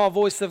still small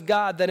voice of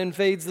God that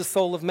invades the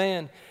soul of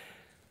man.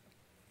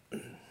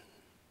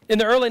 In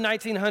the early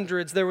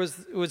 1900s,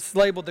 it was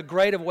labeled the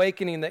Great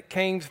Awakening that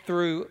came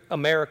through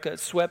America. It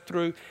swept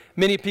through.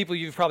 Many people,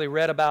 you've probably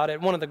read about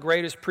it. One of the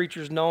greatest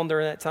preachers known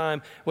during that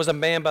time was a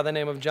man by the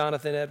name of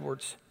Jonathan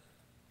Edwards.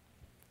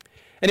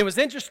 And it was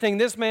interesting,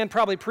 this man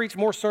probably preached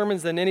more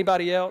sermons than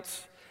anybody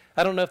else.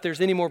 I don't know if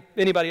there's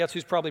anybody else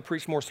who's probably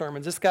preached more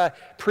sermons. This guy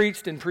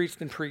preached and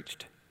preached and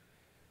preached.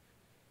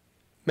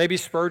 Maybe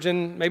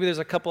Spurgeon, maybe there's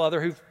a couple other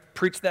who've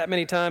preached that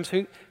many times.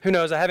 Who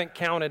knows? I haven't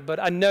counted, but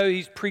I know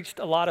he's preached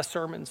a lot of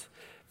sermons.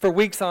 For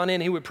weeks on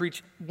end, he would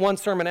preach one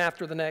sermon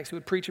after the next. He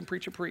would preach and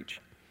preach and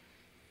preach.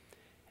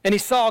 And he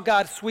saw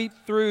God sweep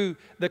through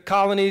the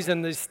colonies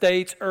and the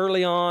states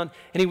early on,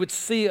 and he would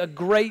see a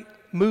great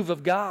move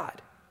of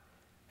God.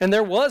 And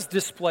there was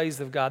displays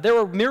of God. There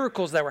were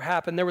miracles that were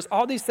happening. There was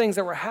all these things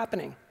that were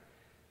happening.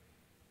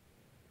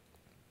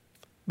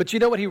 But you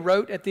know what he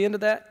wrote at the end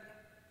of that?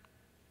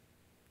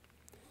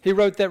 He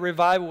wrote that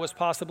revival was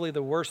possibly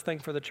the worst thing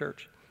for the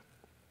church.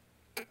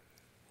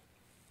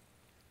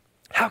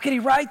 How could he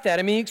write that?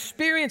 I mean, he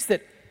experienced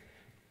it.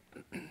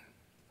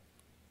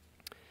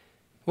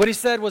 What he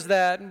said was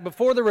that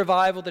before the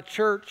revival, the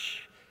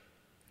church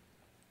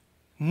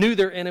knew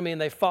their enemy and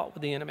they fought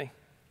with the enemy.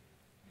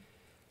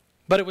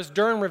 But it was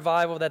during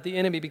revival that the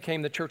enemy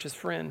became the church's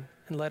friend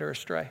and led her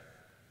astray.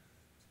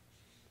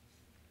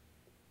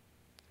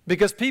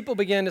 Because people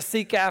began to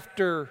seek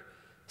after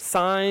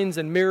signs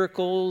and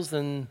miracles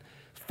and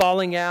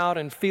falling out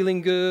and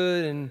feeling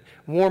good and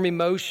warm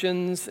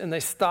emotions, and they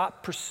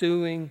stopped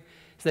pursuing,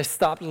 they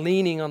stopped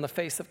leaning on the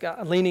face of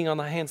God, leaning on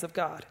the hands of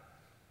God.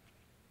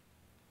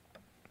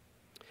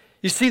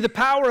 You see, the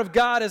power of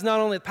God is not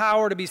only the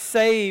power to be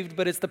saved,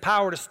 but it's the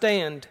power to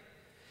stand.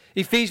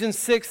 Ephesians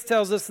 6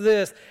 tells us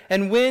this,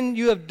 and when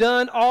you have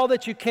done all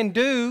that you can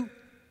do,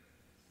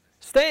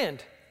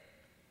 stand.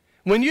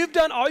 When you've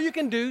done all you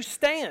can do,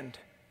 stand.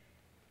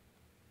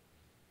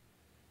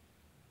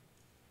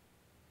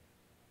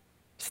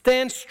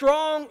 Stand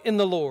strong in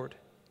the Lord.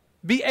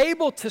 Be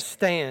able to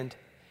stand.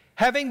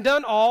 Having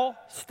done all,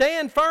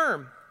 stand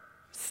firm.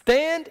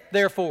 Stand,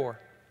 therefore.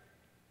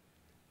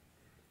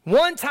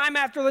 One time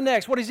after the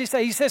next, what does he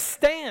say? He says,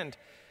 stand.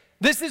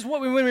 This is what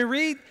when we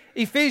read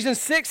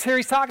Ephesians 6 here,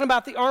 he's talking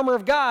about the armor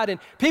of God. And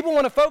people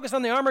want to focus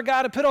on the armor of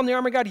God and put on the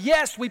armor of God.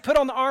 Yes, we put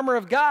on the armor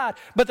of God,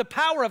 but the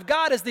power of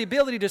God is the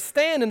ability to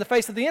stand in the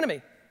face of the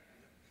enemy.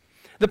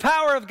 The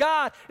power of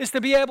God is to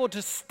be able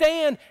to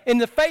stand in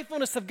the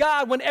faithfulness of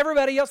God when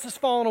everybody else has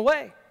fallen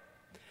away.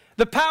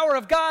 The power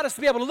of God is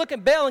to be able to look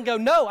at Baal and go,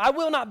 no, I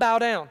will not bow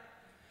down.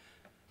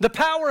 The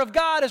power of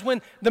God is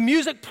when the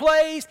music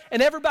plays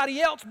and everybody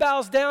else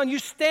bows down, you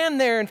stand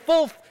there in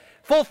full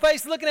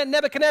face looking at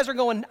Nebuchadnezzar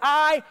going,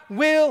 I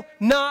will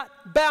not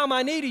bow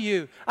my knee to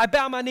you. I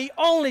bow my knee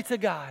only to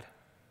God.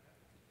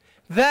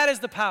 That is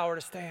the power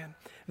to stand.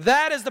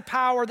 That is the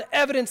power, the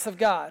evidence of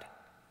God.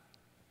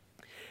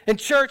 And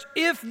church,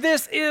 if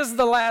this is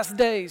the last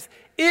days,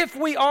 if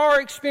we are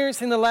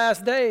experiencing the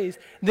last days,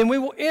 then we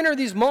will enter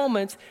these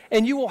moments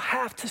and you will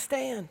have to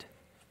stand.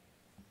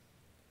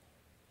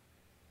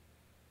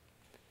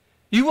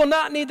 You will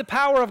not need the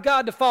power of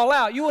God to fall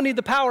out. You will need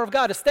the power of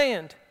God to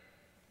stand.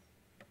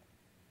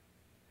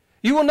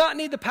 You will not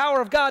need the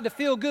power of God to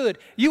feel good.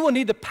 You will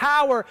need the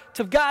power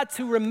of God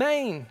to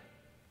remain.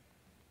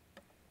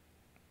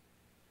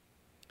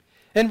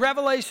 In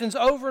Revelations,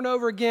 over and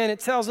over again,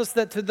 it tells us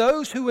that to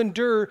those who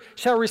endure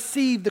shall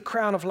receive the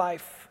crown of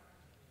life.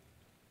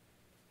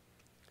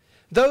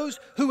 Those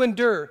who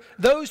endure,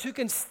 those who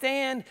can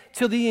stand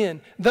till the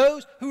end,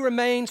 those who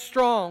remain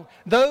strong,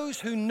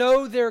 those who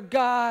know their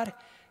God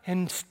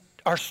and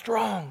are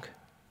strong.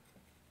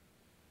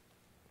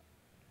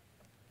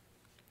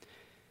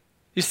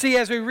 You see,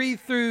 as we read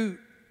through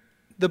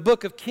the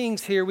book of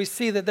Kings here, we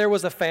see that there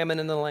was a famine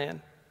in the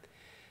land.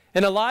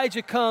 And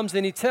Elijah comes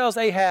and he tells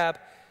Ahab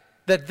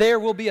that there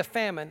will be a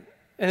famine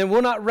and it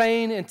will not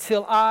rain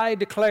until I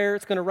declare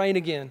it's going to rain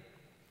again.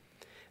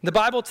 The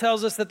Bible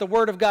tells us that the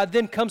word of God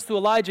then comes to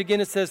Elijah again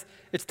and says,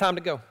 it's time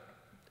to go.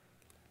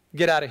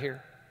 Get out of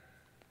here.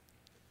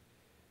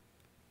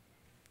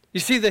 You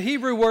see, the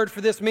Hebrew word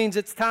for this means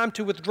it's time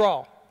to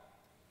withdraw.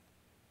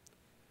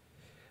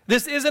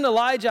 This isn't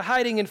Elijah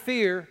hiding in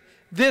fear.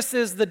 This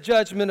is the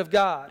judgment of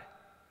God.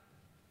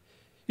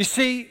 You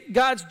see,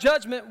 God's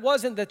judgment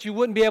wasn't that you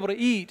wouldn't be able to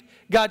eat.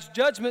 God's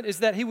judgment is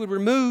that he would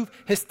remove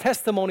his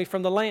testimony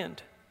from the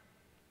land.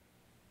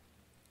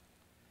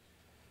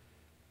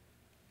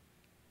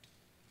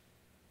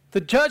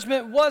 The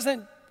judgment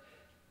wasn't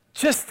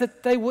just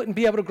that they wouldn't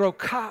be able to grow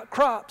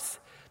crops.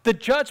 The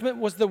judgment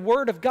was the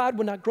word of God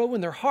would not grow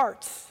in their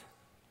hearts.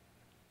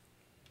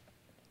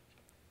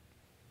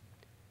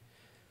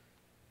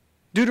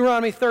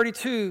 Deuteronomy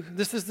 32,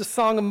 this is the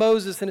song of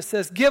Moses, and it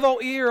says, "Give, O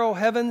ear, O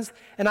heavens,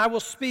 and I will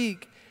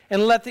speak,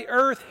 and let the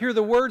earth hear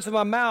the words of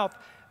my mouth.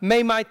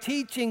 May my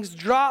teachings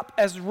drop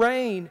as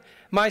rain,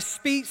 my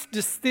speech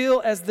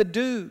distill as the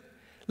dew.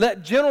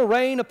 Let gentle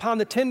rain upon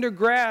the tender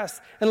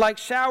grass, and like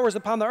showers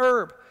upon the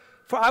herb.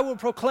 For I will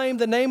proclaim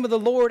the name of the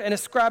Lord and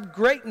ascribe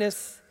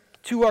greatness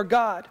to our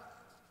God."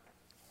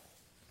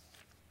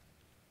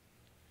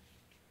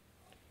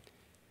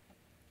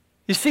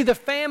 You see, the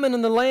famine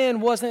in the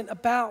land wasn't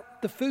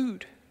about the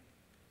food.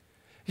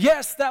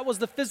 Yes, that was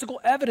the physical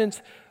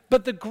evidence,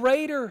 but the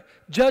greater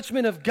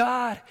judgment of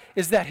God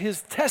is that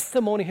his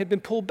testimony had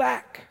been pulled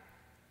back.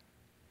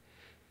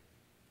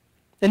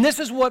 And this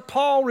is what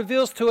Paul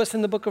reveals to us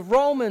in the book of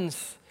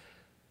Romans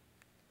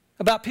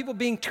about people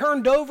being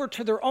turned over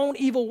to their own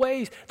evil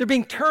ways. They're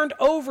being turned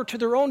over to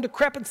their own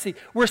discrepancy.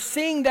 We're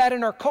seeing that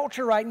in our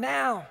culture right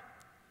now.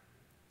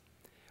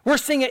 We're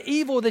seeing an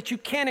evil that you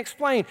can't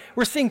explain.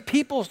 We're seeing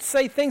people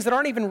say things that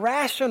aren't even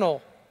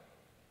rational.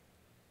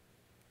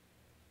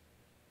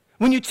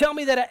 When you tell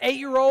me that an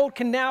 8-year-old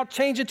can now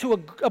change into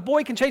a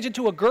boy can change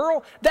into a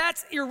girl,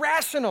 that's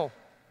irrational.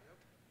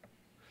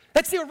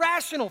 That's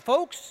irrational,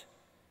 folks.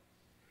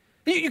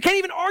 You can't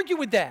even argue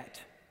with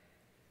that.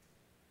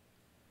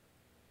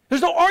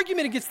 There's no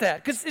argument against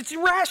that because it's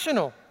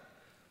irrational.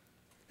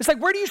 It's like,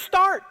 where do you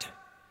start?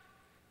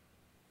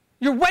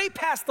 You're way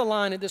past the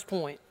line at this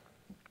point.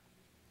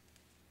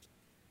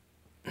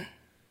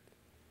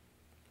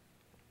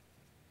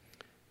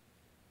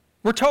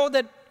 We're told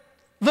that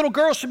little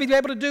girls should be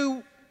able to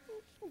do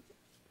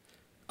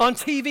on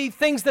TV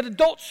things that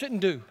adults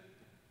shouldn't do.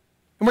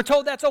 And we're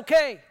told that's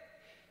okay.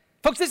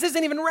 Folks, this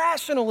isn't even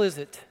rational, is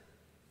it?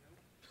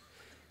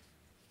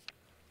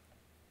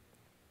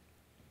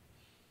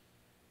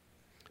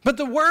 But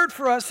the word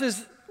for us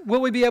is,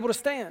 will we be able to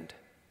stand?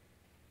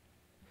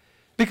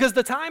 Because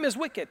the time is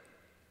wicked.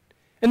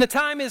 And the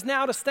time is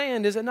now to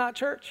stand, is it not,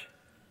 church?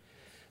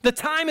 The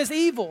time is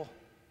evil.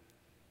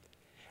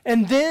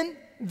 And then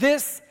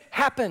this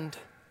happened.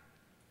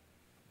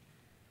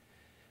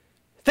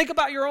 Think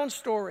about your own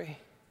story.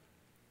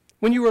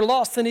 When you were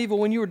lost in evil,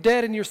 when you were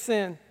dead in your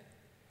sin.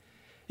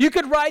 You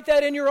could write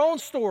that in your own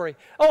story.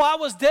 Oh, I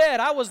was dead.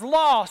 I was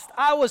lost.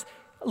 I was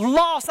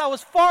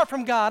far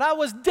from God. I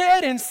was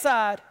dead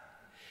inside.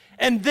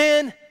 And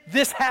then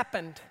this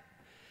happened.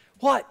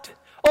 What?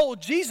 Oh,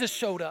 Jesus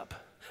showed up.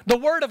 The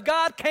word of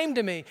God came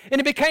to me,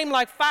 and it became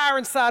like fire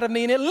inside of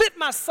me, and it lit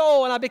my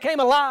soul, and I became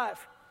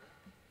alive.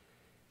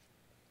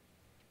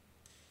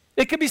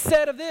 It could be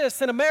said of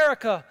this, in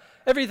America,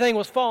 everything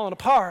was falling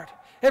apart.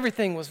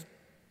 Everything was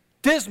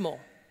dismal.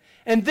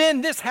 And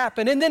then this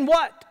happened, and then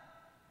what?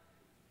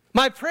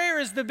 My prayer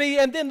is to be,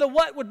 and then the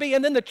what would be,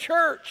 and then the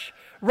church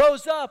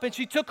rose up and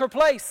she took her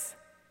place.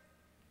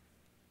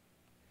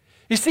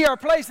 You see, our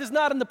place is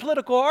not in the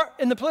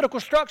political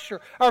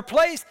structure. Our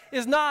place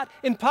is not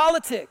in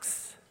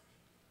politics.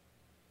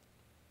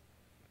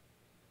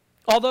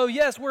 Although,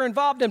 yes, we're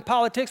involved in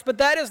politics, but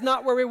that is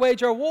not where we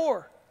wage our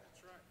war.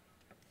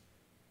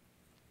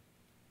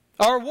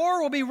 Our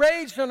war will be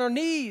waged on our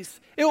knees.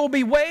 It will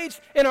be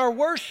waged in our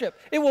worship.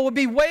 It will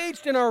be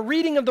waged in our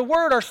reading of the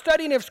Word, our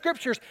studying of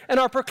Scriptures,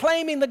 and our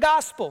proclaiming the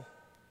gospel.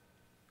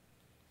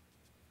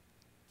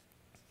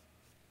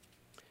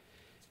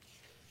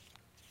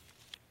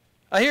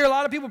 I hear a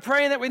lot of people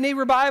praying that we need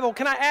revival.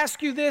 Can I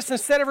ask you this?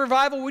 Instead of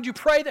revival, would you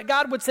pray that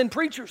God would send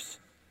preachers?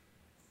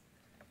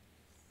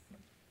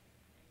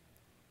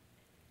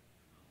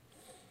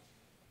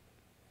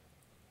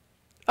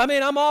 I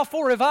mean, I'm all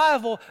for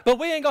revival, but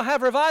we ain't going to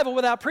have revival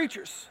without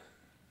preachers.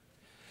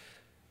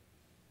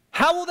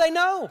 How will they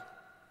know?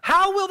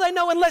 How will they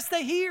know unless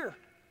they hear?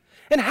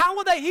 And how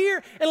will they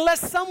hear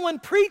unless someone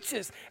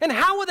preaches? And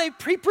how will they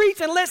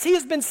preach unless he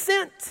has been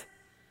sent?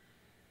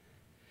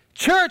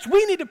 Church,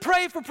 we need to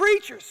pray for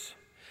preachers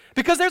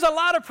because there's a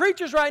lot of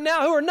preachers right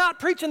now who are not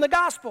preaching the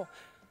gospel.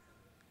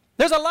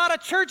 There's a lot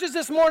of churches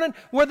this morning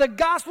where the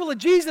gospel of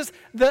Jesus,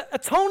 the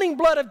atoning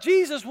blood of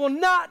Jesus will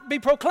not be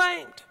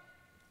proclaimed.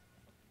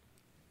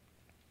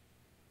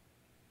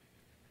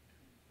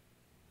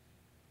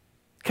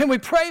 Can we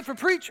pray for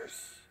preachers?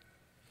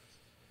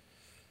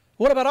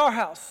 What about our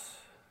house?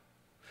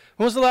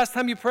 When was the last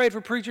time you prayed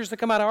for preachers to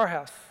come out of our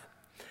house?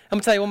 I'm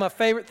going to tell you, one of my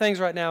favorite things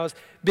right now is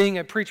being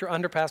a preacher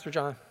under Pastor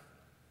John.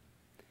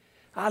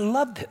 I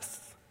love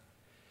this.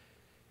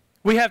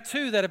 We have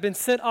 2 that have been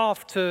sent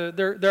off to,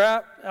 they're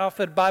out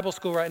at Bible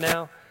school right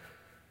now.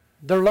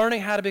 They're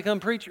learning how to become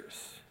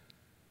preachers.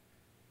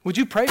 Would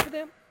you pray for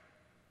them?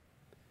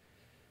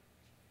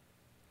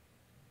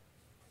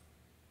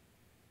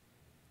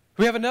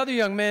 We have another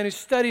young man who's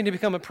studying to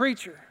become a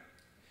preacher.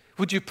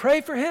 Would you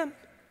pray for him?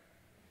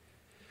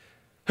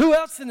 Who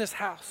else in this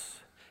house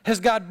has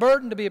God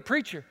burdened to be a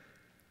preacher?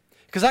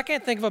 Because I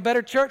can't think of a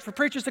better church for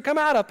preachers to come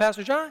out of,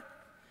 Pastor John.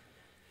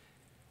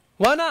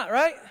 Why not,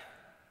 right?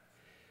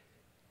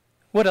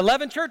 What,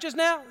 11 churches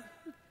now?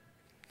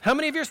 How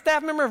many of your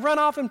staff members have run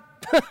off and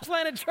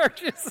planted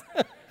churches?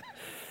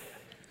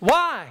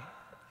 Why?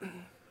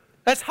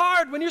 That's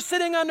hard when you're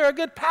sitting under a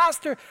good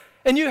pastor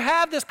and you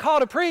have this call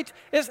to preach.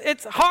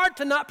 It's hard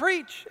to not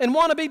preach and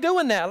want to be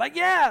doing that. Like,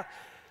 yeah,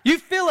 you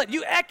feel it.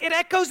 It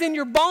echoes in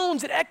your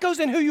bones. It echoes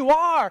in who you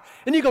are.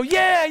 And you go,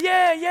 yeah,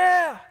 yeah,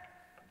 yeah.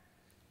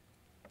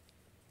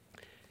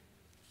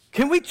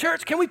 Can we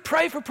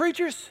pray for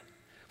preachers?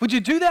 Would you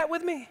do that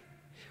with me?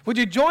 Would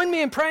you join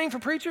me in praying for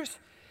preachers?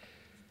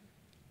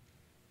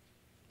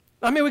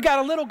 I mean, we got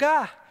a little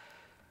guy.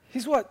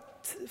 He's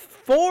what,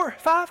 4,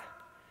 5?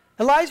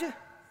 Elijah?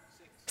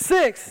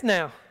 6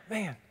 now.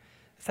 Man,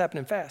 it's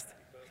happening fast.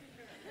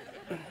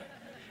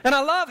 And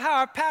I love how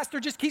our pastor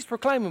just keeps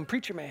proclaiming,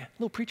 preacher man,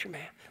 little preacher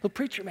man, little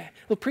preacher man,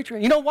 little preacher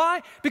man. You know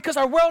why? Because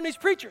our world needs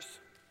preachers.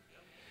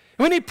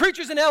 We need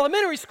preachers in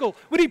elementary school.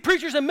 We need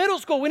preachers in middle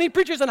school. We need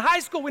preachers in high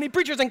school. We need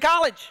preachers in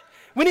college.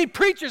 We need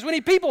preachers. We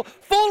need people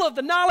full of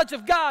the knowledge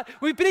of God.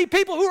 We need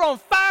people who are on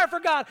fire for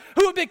God,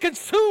 who have been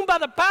consumed by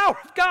the power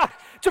of God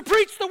to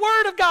preach the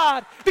word of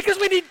God, because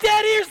we need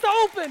dead ears to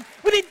open.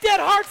 We need dead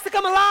hearts to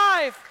come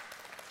alive.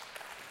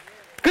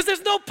 Because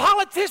there's no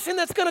politician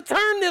that's going to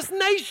turn this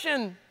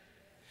nation.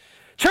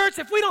 Church,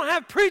 if we don't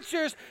have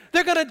preachers,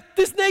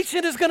 this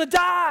nation is going to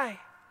die.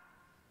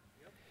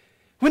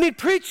 We need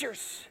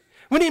preachers.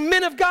 We need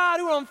men of God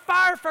who are on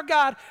fire for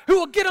God, who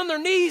will get on their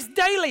knees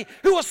daily,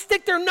 who will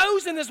stick their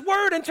nose in this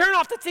word and turn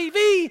off the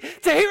TV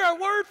to hear a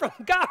word from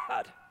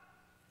God.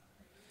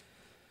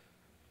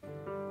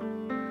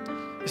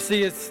 You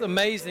see, it's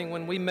amazing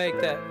when we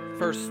make that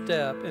first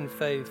step in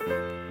faith,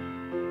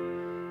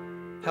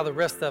 how the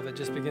rest of it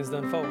just begins to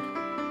unfold.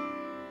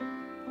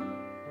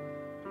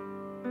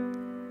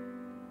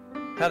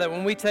 How that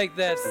when we take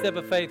that step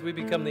of faith, we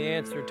become the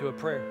answer to a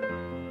prayer.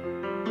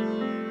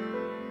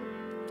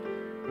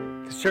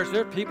 Because, church,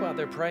 there are people out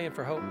there praying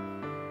for hope.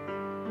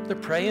 They're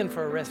praying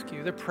for a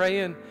rescue. They're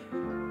praying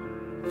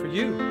for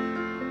you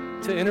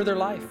to enter their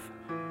life.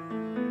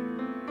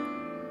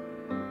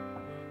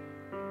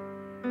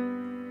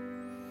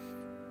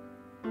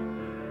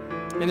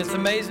 And it's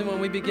amazing when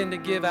we begin to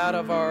give out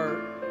of our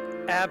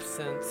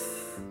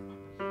absence,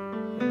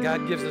 and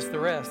God gives us the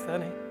rest,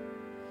 doesn't He?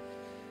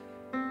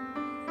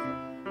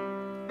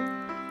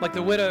 Like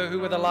the widow who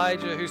with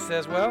Elijah who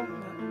says, well,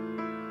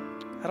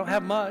 I don't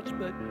have much,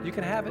 but you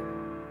can have it.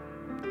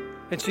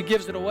 And she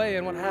gives it away,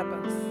 and what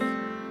happens?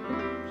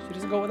 She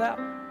doesn't go without.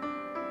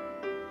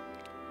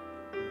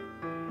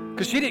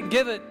 Because she didn't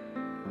give it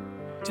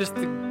just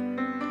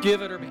to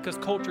give it or because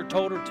culture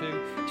told her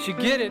to. She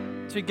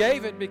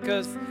gave it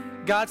because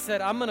God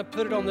said, I'm going to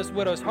put it on this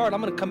widow's heart. I'm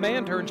going to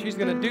command her, and she's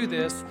going to do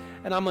this,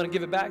 and I'm going to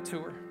give it back to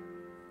her.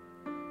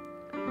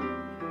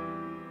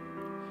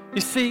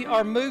 You see,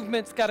 our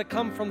movement's got to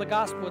come from the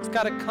gospel. It's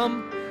got to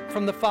come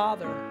from the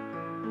Father.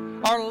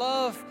 Our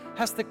love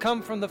has to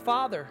come from the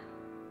Father.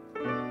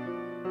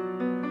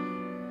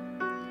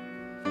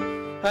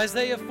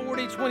 Isaiah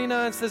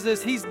 40:29 says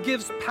this, He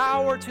gives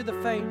power to the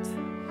faint,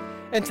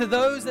 and to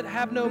those that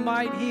have no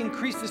might, He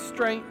increases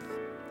strength.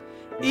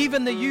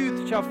 Even the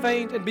youth shall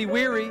faint and be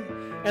weary,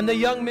 and the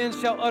young men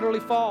shall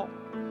utterly fall.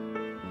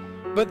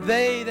 But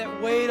they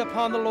that wait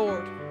upon the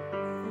Lord,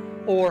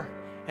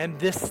 then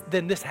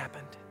this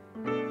happened.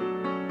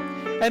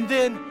 And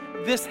then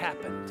this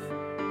happened.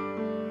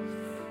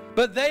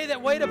 But they that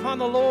wait upon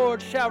the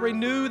Lord shall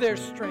renew their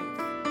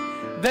strength.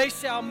 They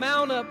shall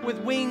mount up with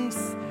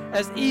wings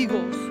as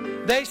eagles.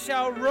 They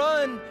shall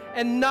run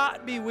and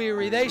not be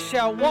weary. They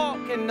shall walk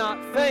and not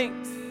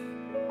faint.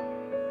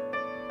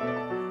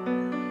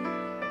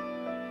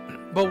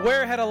 But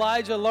where had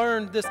Elijah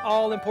learned this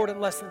all-important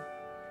lesson?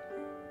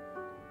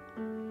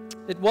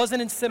 It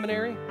wasn't in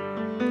seminary.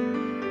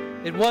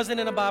 It wasn't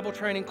in a Bible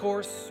training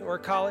course or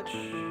college.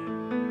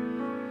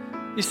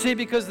 You see,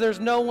 because there's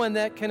no one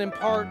that can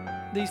impart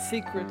these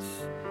secrets.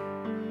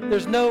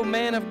 There's no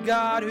man of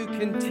God who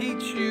can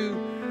teach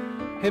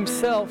you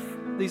himself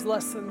these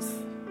lessons.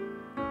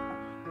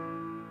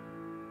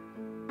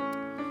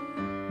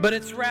 But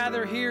it's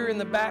rather here in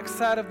the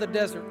backside of the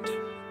desert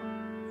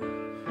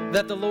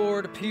that the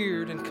Lord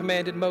appeared and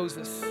commanded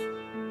Moses.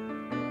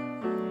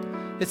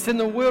 It's in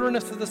the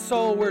wilderness of the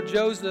soul where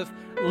Joseph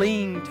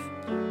leaned.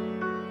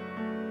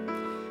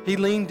 He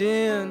leaned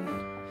in.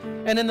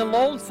 And in the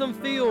lonesome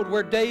field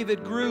where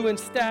David grew in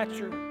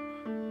stature.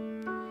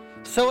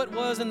 So it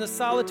was in the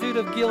solitude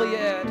of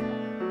Gilead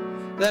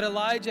that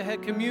Elijah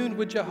had communed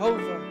with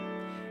Jehovah,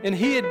 and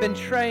he had been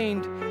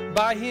trained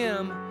by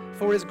him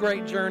for his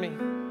great journey.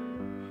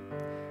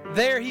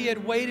 There he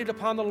had waited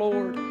upon the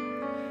Lord,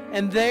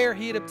 and there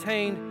he had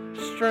obtained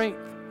strength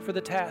for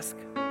the task.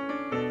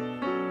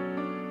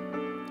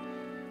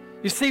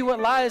 You see, what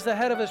lies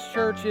ahead of us,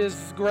 church,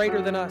 is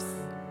greater than us.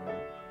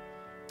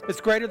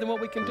 It's greater than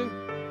what we can do.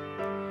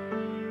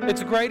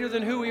 It's greater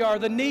than who we are.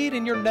 The need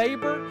in your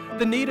neighbor,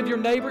 the need of your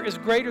neighbor is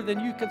greater than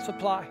you can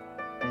supply.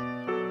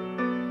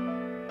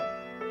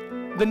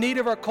 The need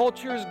of our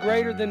culture is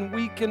greater than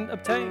we can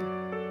obtain.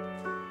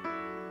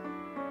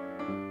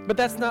 But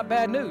that's not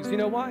bad news. You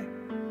know why?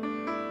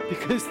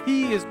 Because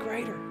He is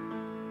greater.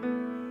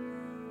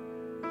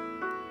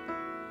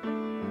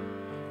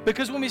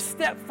 Because when we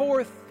step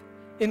forth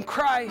in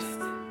Christ,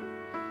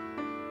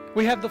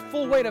 we have the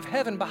full weight of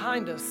heaven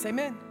behind us.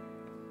 Amen.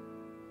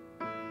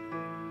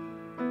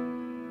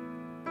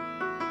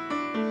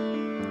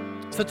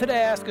 So today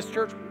I ask us,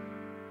 church,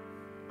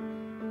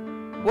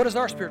 what is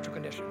our spiritual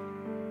condition?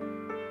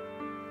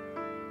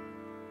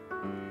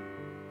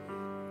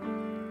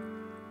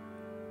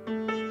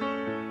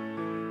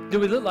 Do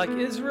we look like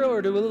Israel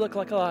or do we look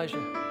like Elijah?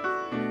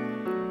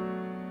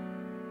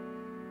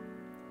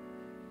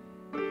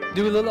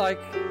 Do we look like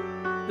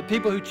the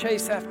people who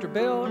chase after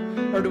Baal,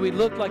 or do we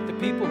look like the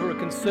people who are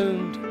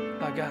consumed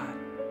by God?